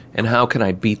 And how can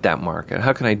I beat that market?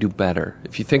 How can I do better?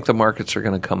 If you think the markets are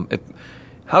going to come...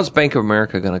 how's Bank of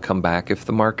America going to come back if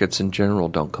the markets in general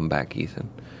don't come back, Ethan?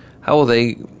 How will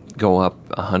they go up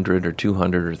 100 or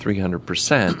 200 or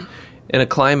 300% in a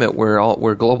climate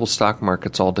where global stock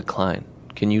markets all decline?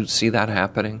 Can you see that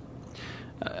happening?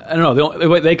 I don't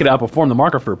know. They could outperform the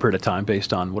market for a period of time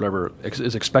based on whatever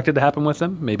is expected to happen with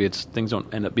them. Maybe things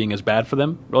don't end up being as bad for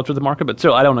them relative to the market, but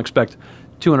still, I don't expect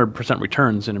 200%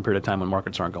 returns in a period of time when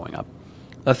markets aren't going up.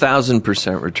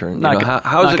 1,000% return.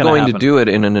 How is it going to do it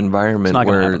in an environment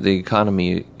where the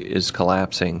economy is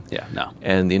collapsing? Yeah, no.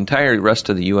 And the entire rest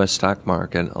of the U.S. stock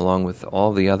market, along with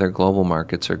all the other global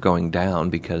markets, are going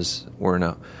down because we're in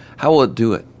a... How will it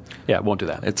do it? Yeah, it won't do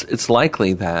that. It's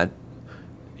likely that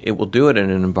it will do it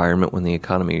in an environment when the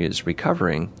economy is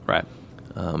recovering. Right.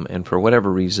 And for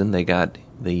whatever reason, they got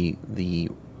the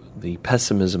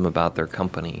pessimism about their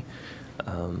company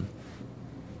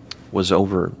was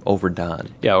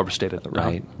overdone. Yeah, overstated.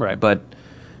 Right. Right. But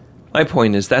my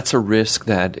point is that's a risk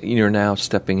that you're now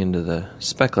stepping into the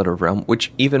speculative realm,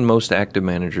 which even most active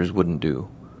managers wouldn't do.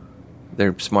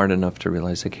 They're smart enough to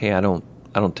realize, like, hey, I don't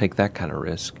take that kind of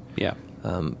risk. Yeah.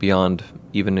 Beyond,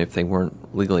 even if they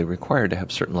weren't legally required to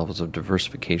have certain levels of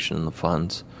diversification in the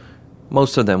funds,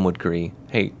 most of them would agree,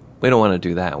 hey, we don't want to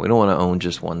do that. We don't want to own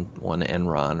just one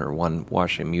Enron or one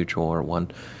Washington Mutual or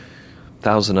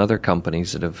 1,000 other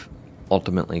companies that have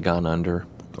ultimately gone under.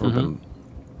 Or been.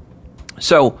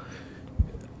 So,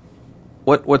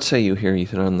 what say you here,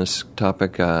 Ethan, on this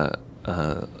topic?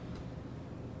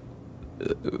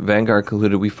 Vanguard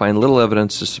concluded we find little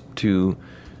evidence to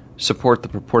support the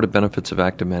purported benefits of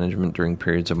active management during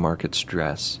periods of market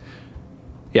stress.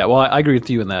 Yeah, well, I agree with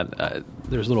you in that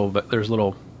there's little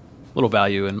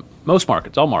value in most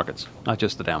markets, all markets, not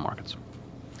just the down markets.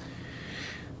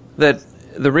 That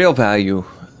the real value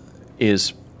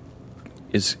is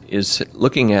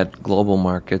looking at global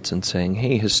markets and saying,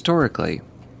 hey, historically,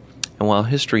 and while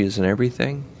history isn't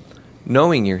everything,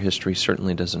 knowing your history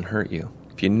certainly doesn't hurt you.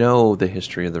 If you know the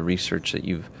history of the research that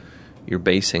you're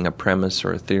basing a premise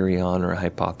or a theory on or a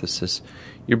hypothesis,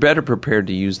 you're better prepared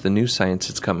to use the new science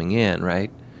that's coming in, right,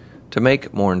 to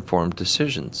make more informed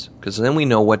decisions. Because then we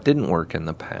know what didn't work in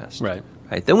the past. Right.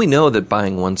 Then we know that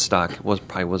buying one stock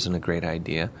probably wasn't a great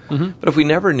idea. Mm-hmm. But if we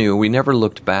never knew, we never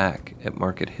looked back at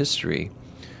market history,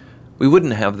 we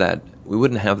wouldn't have that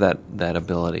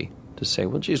ability to say,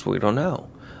 well, geez, we don't know.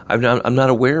 I'm not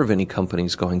aware of any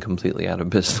companies going completely out of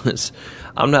business.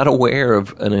 I'm not aware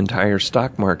of an entire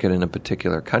stock market in a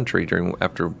particular country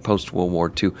after post-World War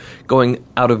II going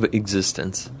out of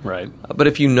existence. Right. But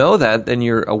if you know that, then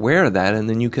you're aware of that, and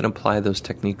then you can apply those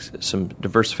techniques, some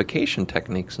diversification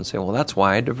techniques, and say, well, that's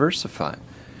why I diversify.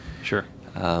 Sure.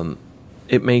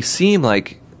 It may seem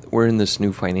like we're in this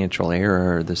new financial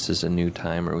era, or this is a new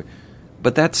time,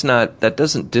 but that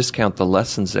doesn't discount the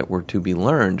lessons that were to be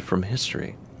learned from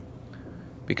history.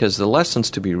 Because the lessons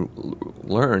to be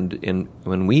learned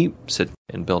when we sit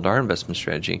and build our investment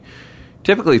strategy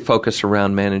typically focus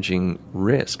around managing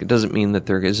risk. It doesn't mean that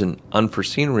there isn't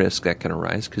unforeseen risk that can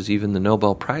arise, because even the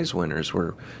Nobel Prize winners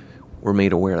were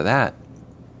made aware of that.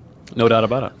 No doubt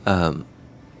about it.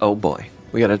 Oh boy,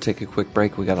 we got to take a quick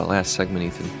break. We got a last segment,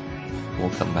 Ethan. We'll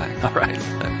come back. All right.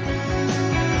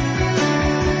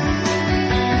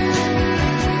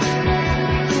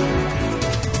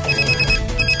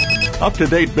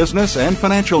 Up-to-date business and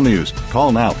financial news.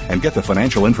 Call now and get the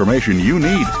financial information you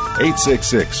need.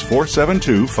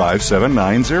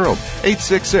 866-472-5790.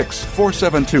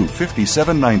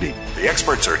 866-472-5790. The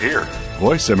experts are here.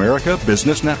 Voice America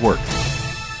Business Network.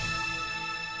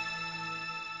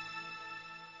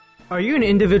 Are you an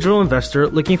individual investor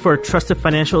looking for a trusted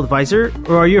financial advisor,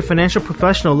 or are you a financial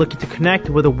professional looking to connect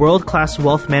with a world-class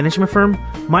wealth management firm?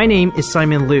 My name is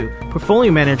Simon Liu,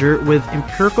 portfolio manager with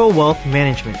Empirical Wealth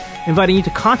Management, inviting you to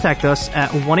contact us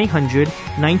at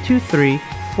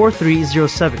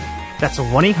 1-800-923-4307. That's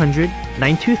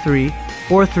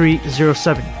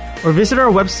 1-800-923-4307. Or visit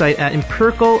our website at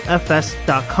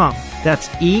empiricalfs.com. That's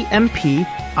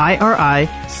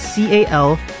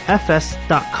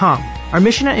EMPIRICALFS.com. Our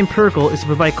mission at Empirical is to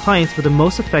provide clients with the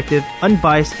most effective,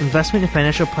 unbiased investment and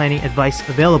financial planning advice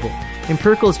available.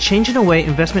 Empirical is changing the way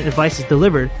investment advice is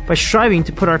delivered by striving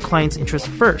to put our clients' interests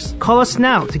first. Call us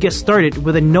now to get started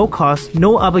with a no-cost,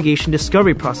 no-obligation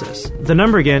discovery process. The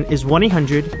number again is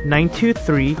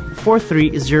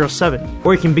 1-800-923-4307.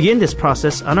 Or you can begin this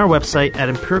process on our website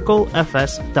at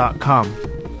empiricalfs.com.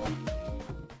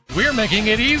 We're making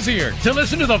it easier to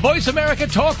listen to the Voice America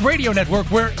Talk Radio Network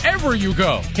wherever you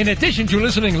go. In addition to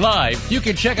listening live, you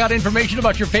can check out information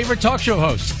about your favorite talk show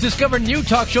hosts, discover new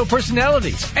talk show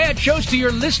personalities, add shows to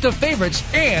your list of favorites,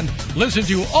 and listen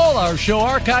to all our show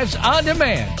archives on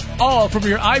demand. All from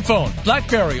your iPhone,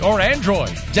 BlackBerry, or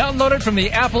Android. Download it from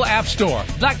the Apple App Store,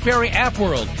 BlackBerry App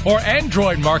World, or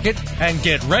Android Market, and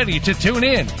get ready to tune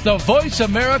in. The Voice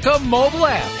America mobile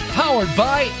app, powered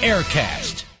by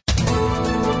Aircast.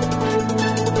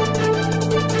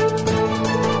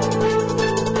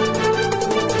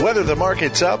 Whether the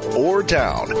market's up or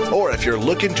down, or if you're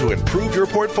looking to improve your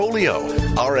portfolio,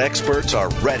 our experts are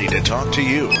ready to talk to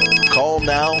you. Call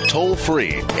now toll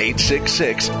free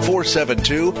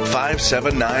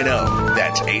 866-472-5790.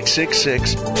 That's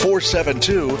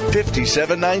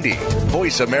 866-472-5790.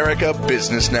 Voice America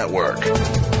Business Network.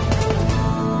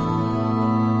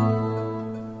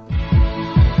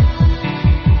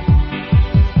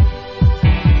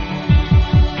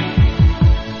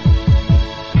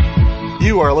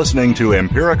 You are listening to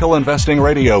Empirical Investing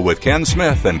Radio with Ken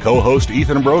Smith and co-host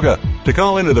Ethan Broga. To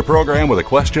call into the program with a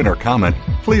question or comment,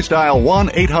 please dial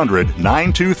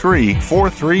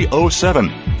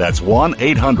 1-800-923-4307. That's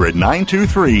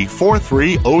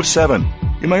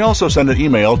 1-800-923-4307. You may also send an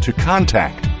email to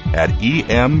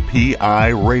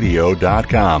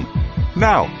contact@empiradio.com.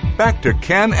 Now, back to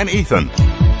Ken and Ethan.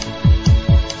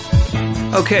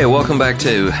 Okay, welcome back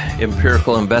to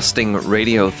Empirical Investing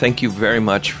Radio. Thank you very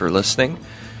much for listening,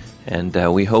 and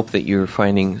we hope that you're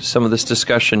finding some of this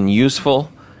discussion useful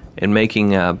in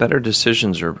making better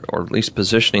decisions, or at least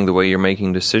positioning the way you're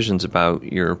making decisions about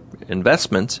your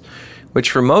investments,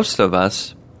 which for most of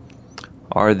us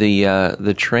are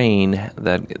the train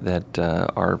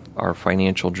that our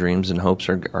financial dreams and hopes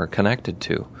are connected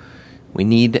to. We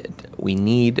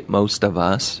need most of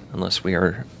us, unless we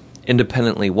are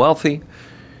independently wealthy,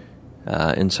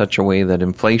 in such a way that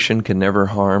inflation can never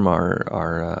harm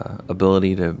our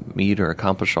ability to meet or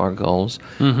accomplish our goals.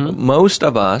 Mm-hmm. Most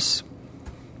of us,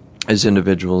 as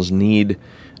individuals, need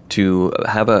to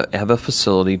have a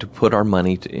facility to put our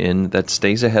money in that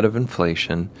stays ahead of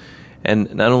inflation.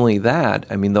 And not only that,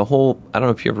 I mean, I don't know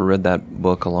if you ever read that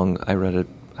book I read it,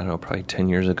 I don't know, probably 10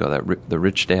 years ago, the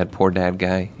Rich Dad, Poor Dad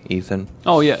guy, Ethan.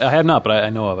 Oh, yeah, I have not, but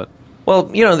I know of it. Well,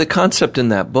 the concept in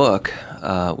that book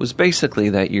was basically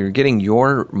that you're getting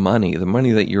your money, the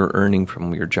money that you're earning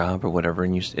from your job or whatever,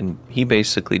 and he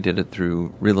basically did it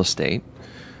through real estate,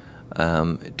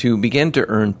 to begin to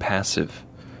earn passive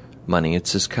money.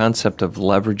 It's this concept of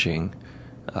leveraging,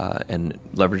 and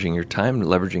leveraging your time,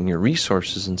 leveraging your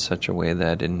resources in such a way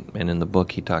that, and in the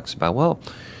book he talks about, well,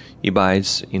 he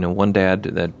buys, one dad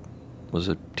that was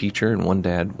a teacher, and one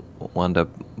dad wound up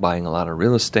buying a lot of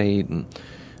real estate and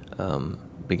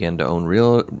began to own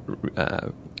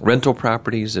rental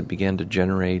properties that began to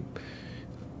generate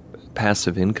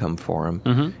passive income for him.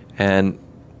 Mm-hmm. And,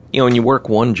 when you work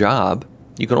one job,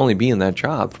 you can only be in that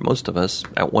job, for most of us,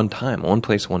 at one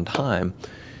place, one time.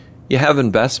 You have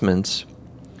investments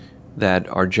that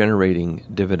are generating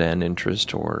dividend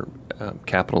interest or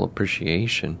capital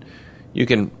appreciation. You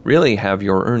can really have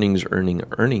your earnings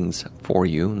for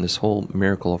you in this whole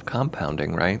miracle of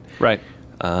compounding, right? Right.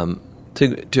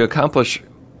 To accomplish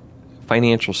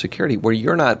financial security where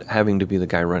you're not having to be the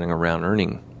guy running around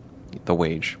earning the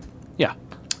wage. Yeah.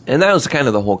 And that was kind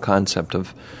of the whole concept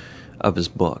of his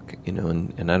book,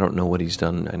 and I don't know what he's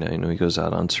done. I know he goes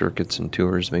out on circuits and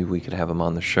tours. Maybe we could have him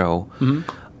on the show.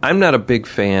 Mm-hmm. I'm not a big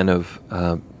fan of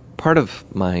part of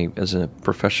as a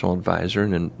professional advisor,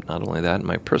 and not only that, in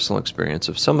my personal experience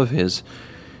of some of his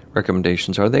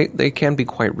recommendations are they can be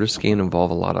quite risky and involve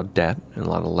a lot of debt and a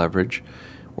lot of leverage.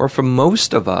 Or for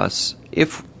most of us,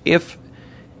 if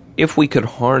we could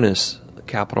harness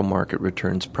capital market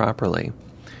returns properly,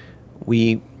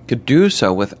 we could do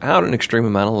so without an extreme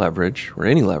amount of leverage, or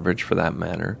any leverage for that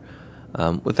matter,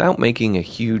 without making a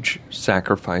huge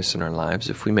sacrifice in our lives.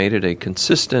 If we made it a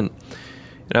consistent,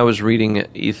 and I was reading,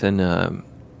 Ethan,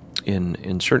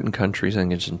 in certain countries, I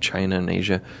think it's in China and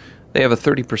Asia, they have a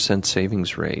 30%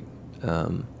 savings rate.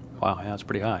 Wow, yeah, that's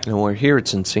pretty high. Where here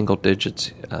it's in single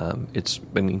digits. It's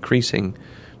been increasing.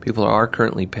 People are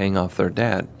currently paying off their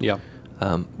debt. Yeah.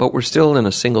 But we're still in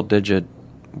a single digit,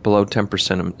 below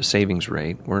 10% savings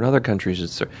rate, where in other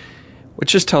countries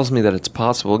which just tells me that it's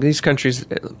possible. These countries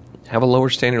have a lower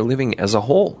standard of living as a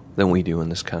whole than we do in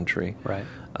this country. Right.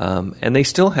 And they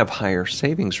still have higher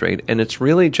savings rate. And it's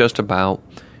really just about,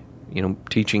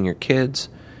 teaching your kids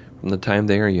from the time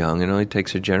they are young. It only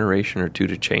takes a generation or two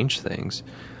to change things.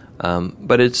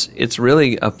 But it's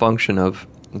really a function of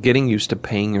getting used to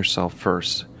paying yourself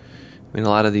first. I mean, a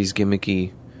lot of these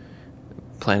gimmicky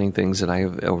planning things that I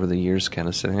have over the years kind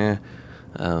of said,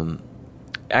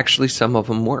 actually some of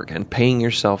them work. And paying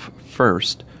yourself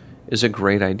first is a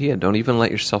great idea. Don't even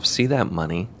let yourself see that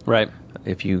money. Right.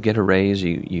 If you get a raise,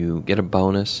 you get a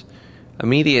bonus,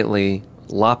 immediately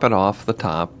lop it off the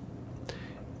top,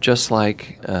 just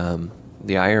like the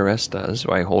IRS does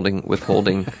by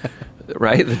withholding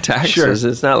right, the taxes. Sure.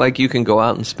 It's not like you can go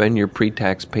out and spend your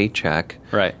pre-tax paycheck.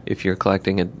 Right. If you're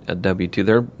collecting a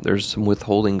W-2. There's some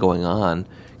withholding going on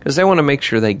because they want to make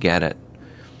sure they get it.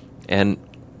 And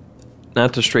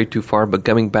not to stray too far, but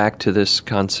coming back to this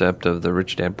concept of the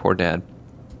rich dad, poor dad,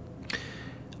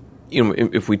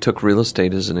 if we took real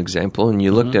estate as an example and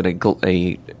you looked at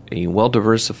a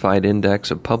well-diversified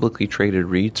index of publicly traded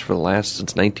REITs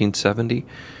since 1970,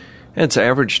 it's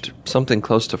averaged something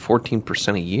close to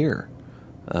 14% a year.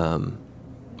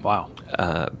 Wow.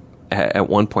 At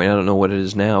one point, I don't know what it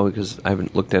is now because I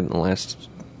haven't looked at it in the last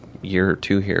year or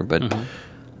two here, but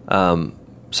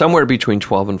somewhere between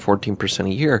 12 and 14%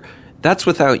 a year. That's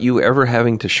without you ever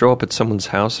having to show up at someone's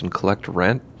house and collect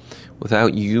rent,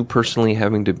 without you personally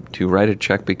having to write a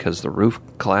check because the roof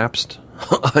collapsed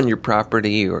on your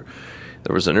property or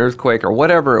there was an earthquake or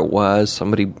whatever it was,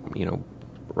 somebody,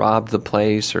 robbed the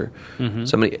place or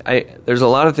somebody. There's a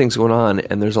lot of things going on,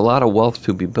 and there's a lot of wealth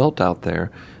to be built out there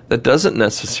that doesn't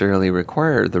necessarily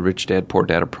require the rich dad, poor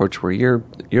dad approach where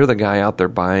you're the guy out there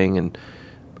buying and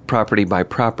property by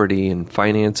property and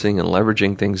financing and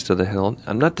leveraging things to the hill.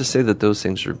 I'm not to say that those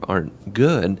things aren't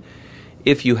good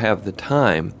if you have the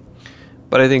time,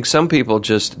 but I think some people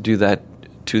just do that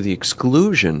to the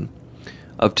exclusion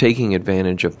of taking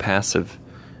advantage of passive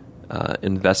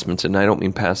investments. And I don't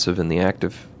mean passive in the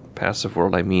active passive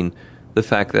world. I mean the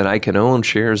fact that I can own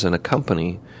shares in a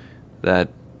company that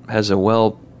has a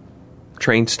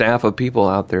well-trained staff of people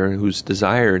out there whose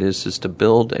desire it is to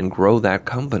build and grow that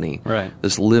company, right?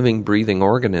 This living, breathing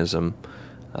organism,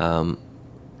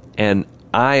 and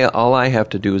all I have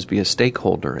to do is be a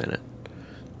stakeholder in it.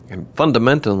 And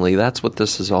fundamentally, that's what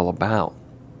this is all about.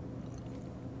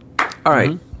 All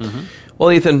right. Mm-hmm. Mm-hmm.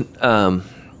 Well, Ethan,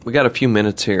 we got a few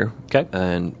minutes here. Okay.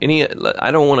 And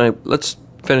let's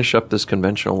finish up this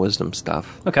conventional wisdom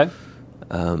stuff. Okay.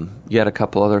 You had a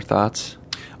couple other thoughts?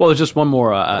 Well, there's just one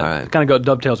more. right. Kind of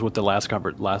dovetails with the last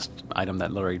item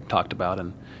that Larry talked about.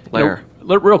 And Larry.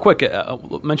 Real quick,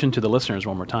 mention to the listeners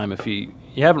one more time, if you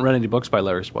haven't read any books by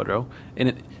Larry Swadrow,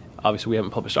 and obviously we haven't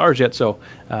published ours yet, so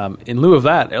in lieu of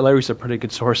that, Larry's a pretty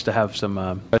good source to have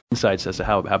some insights as to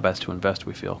how best to invest,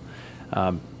 we feel.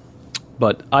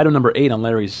 But item number 8 on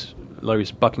Larry's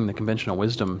Bucking the Conventional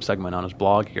Wisdom segment on his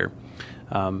blog here,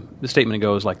 the statement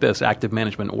goes like this: active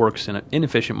management works in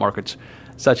inefficient markets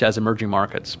such as emerging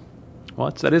markets.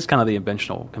 Well, that is kind of the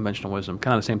conventional wisdom,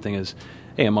 kind of the same thing as,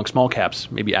 hey, among small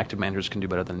caps, maybe active managers can do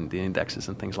better than the indexes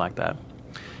and things like that.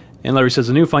 And Larry says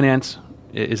the new finance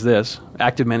is this: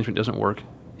 active management doesn't work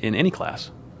in any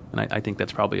class. And I think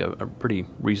that's probably a pretty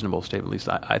reasonable statement, at least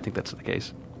I think that's the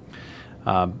case.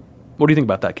 What do you think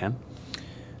about that, Ken?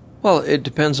 Well, it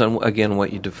depends on, again,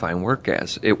 what you define work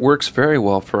as. It works very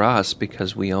well for us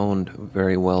because we owned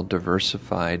very well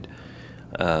diversified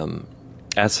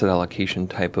asset allocation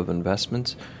type of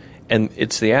investments. And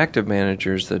it's the active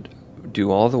managers that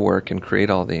do all the work and create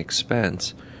all the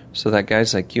expense so that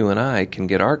guys like you and I can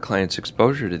get our clients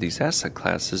exposure to these asset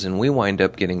classes, and we wind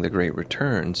up getting the great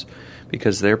returns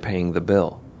because they're paying the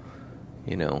bill.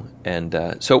 And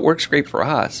so it works great for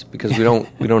us because we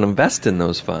don't invest in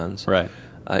those funds. Right.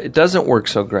 It doesn't work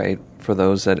so great for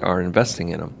those that are investing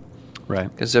in them. Right.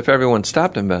 Because if everyone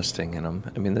stopped investing in them,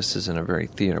 I mean, this isn't a very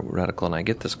theoretical, and I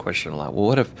get this question a lot. Well,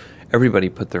 what if everybody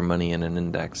put their money in an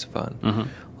index fund? Mm-hmm.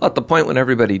 Well, at the point when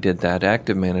everybody did that,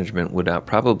 active management would not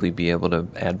probably be able to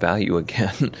add value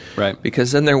again. Right.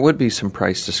 Because then there would be some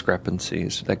price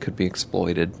discrepancies that could be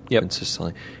exploited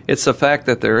consistently. It's the fact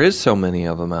that there is so many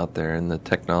of them out there, and the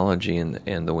technology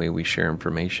and the way we share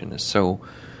information is so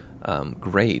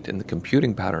great, and the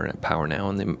computing power now,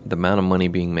 and the amount of money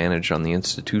being managed on the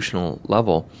institutional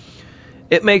level,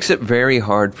 it makes it very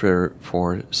hard for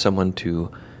someone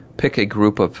to pick a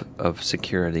group of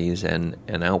securities and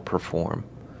outperform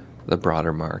the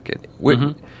broader market.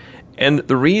 Mm-hmm. And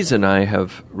the reason I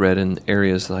have read in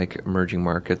areas like emerging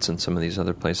markets and some of these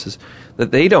other places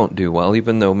that they don't do well,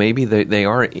 even though maybe they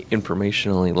are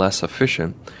informationally less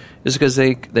efficient, is because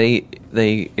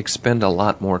they expend a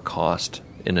lot more cost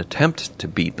in attempt to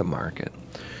beat the market.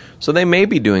 So they may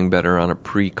be doing better on a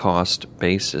pre-cost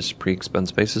basis,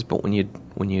 pre-expense basis, but when you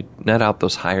net out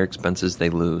those higher expenses, they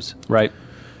lose. Right.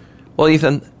 Well,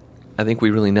 Ethan, I think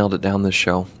we really nailed it down this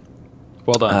show.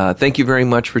 Well done. Thank you very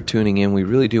much for tuning in. We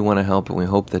really do want to help, and we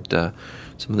hope that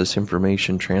some of this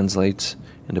information translates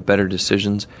into better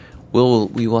decisions.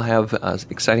 We will have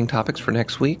exciting topics for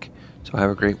next week, so have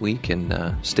a great week,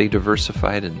 and stay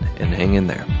diversified and hang in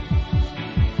there.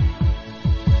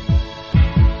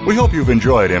 We hope you've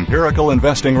enjoyed Empirical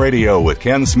Investing Radio with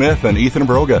Ken Smith and Ethan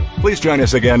Broga. Please join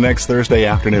us again next Thursday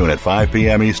afternoon at 5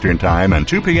 p.m. Eastern Time and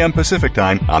 2 p.m. Pacific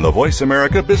Time on the Voice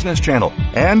America Business Channel.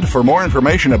 And for more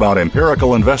information about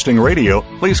Empirical Investing Radio,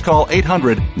 please call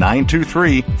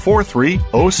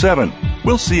 800-923-4307.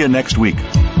 We'll see you next week.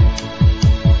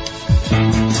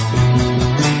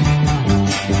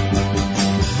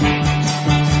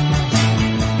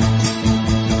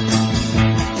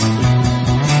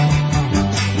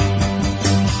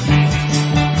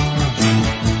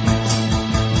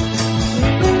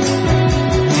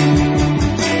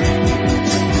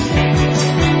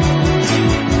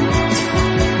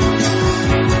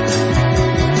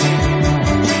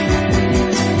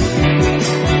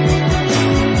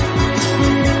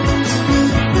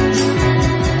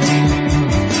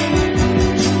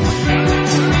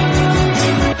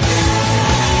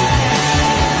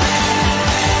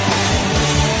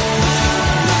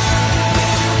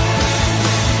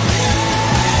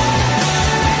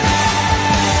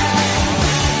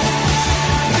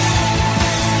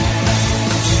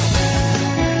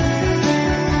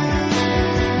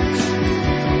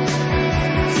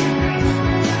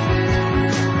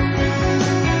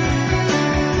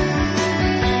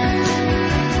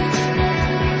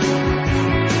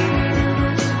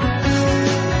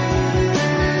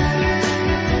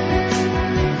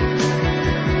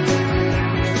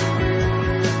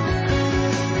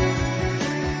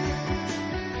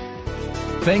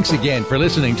 Thanks again for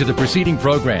listening to the preceding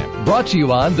program, brought to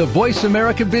you on the Voice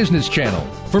America Business Channel.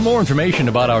 For more information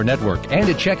about our network and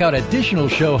to check out additional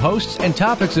show hosts and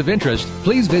topics of interest,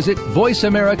 please visit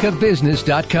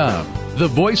voiceamericabusiness.com. The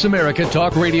Voice America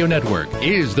Talk Radio Network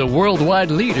is the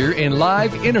worldwide leader in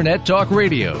live Internet talk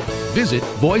radio. Visit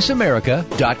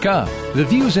voiceamerica.com. The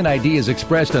views and ideas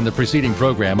expressed on the preceding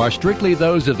program are strictly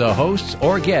those of the hosts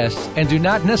or guests and do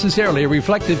not necessarily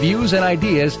reflect the views and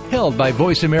ideas held by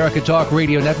Voice America Talk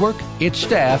Radio Network, its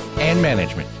staff, and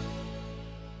management.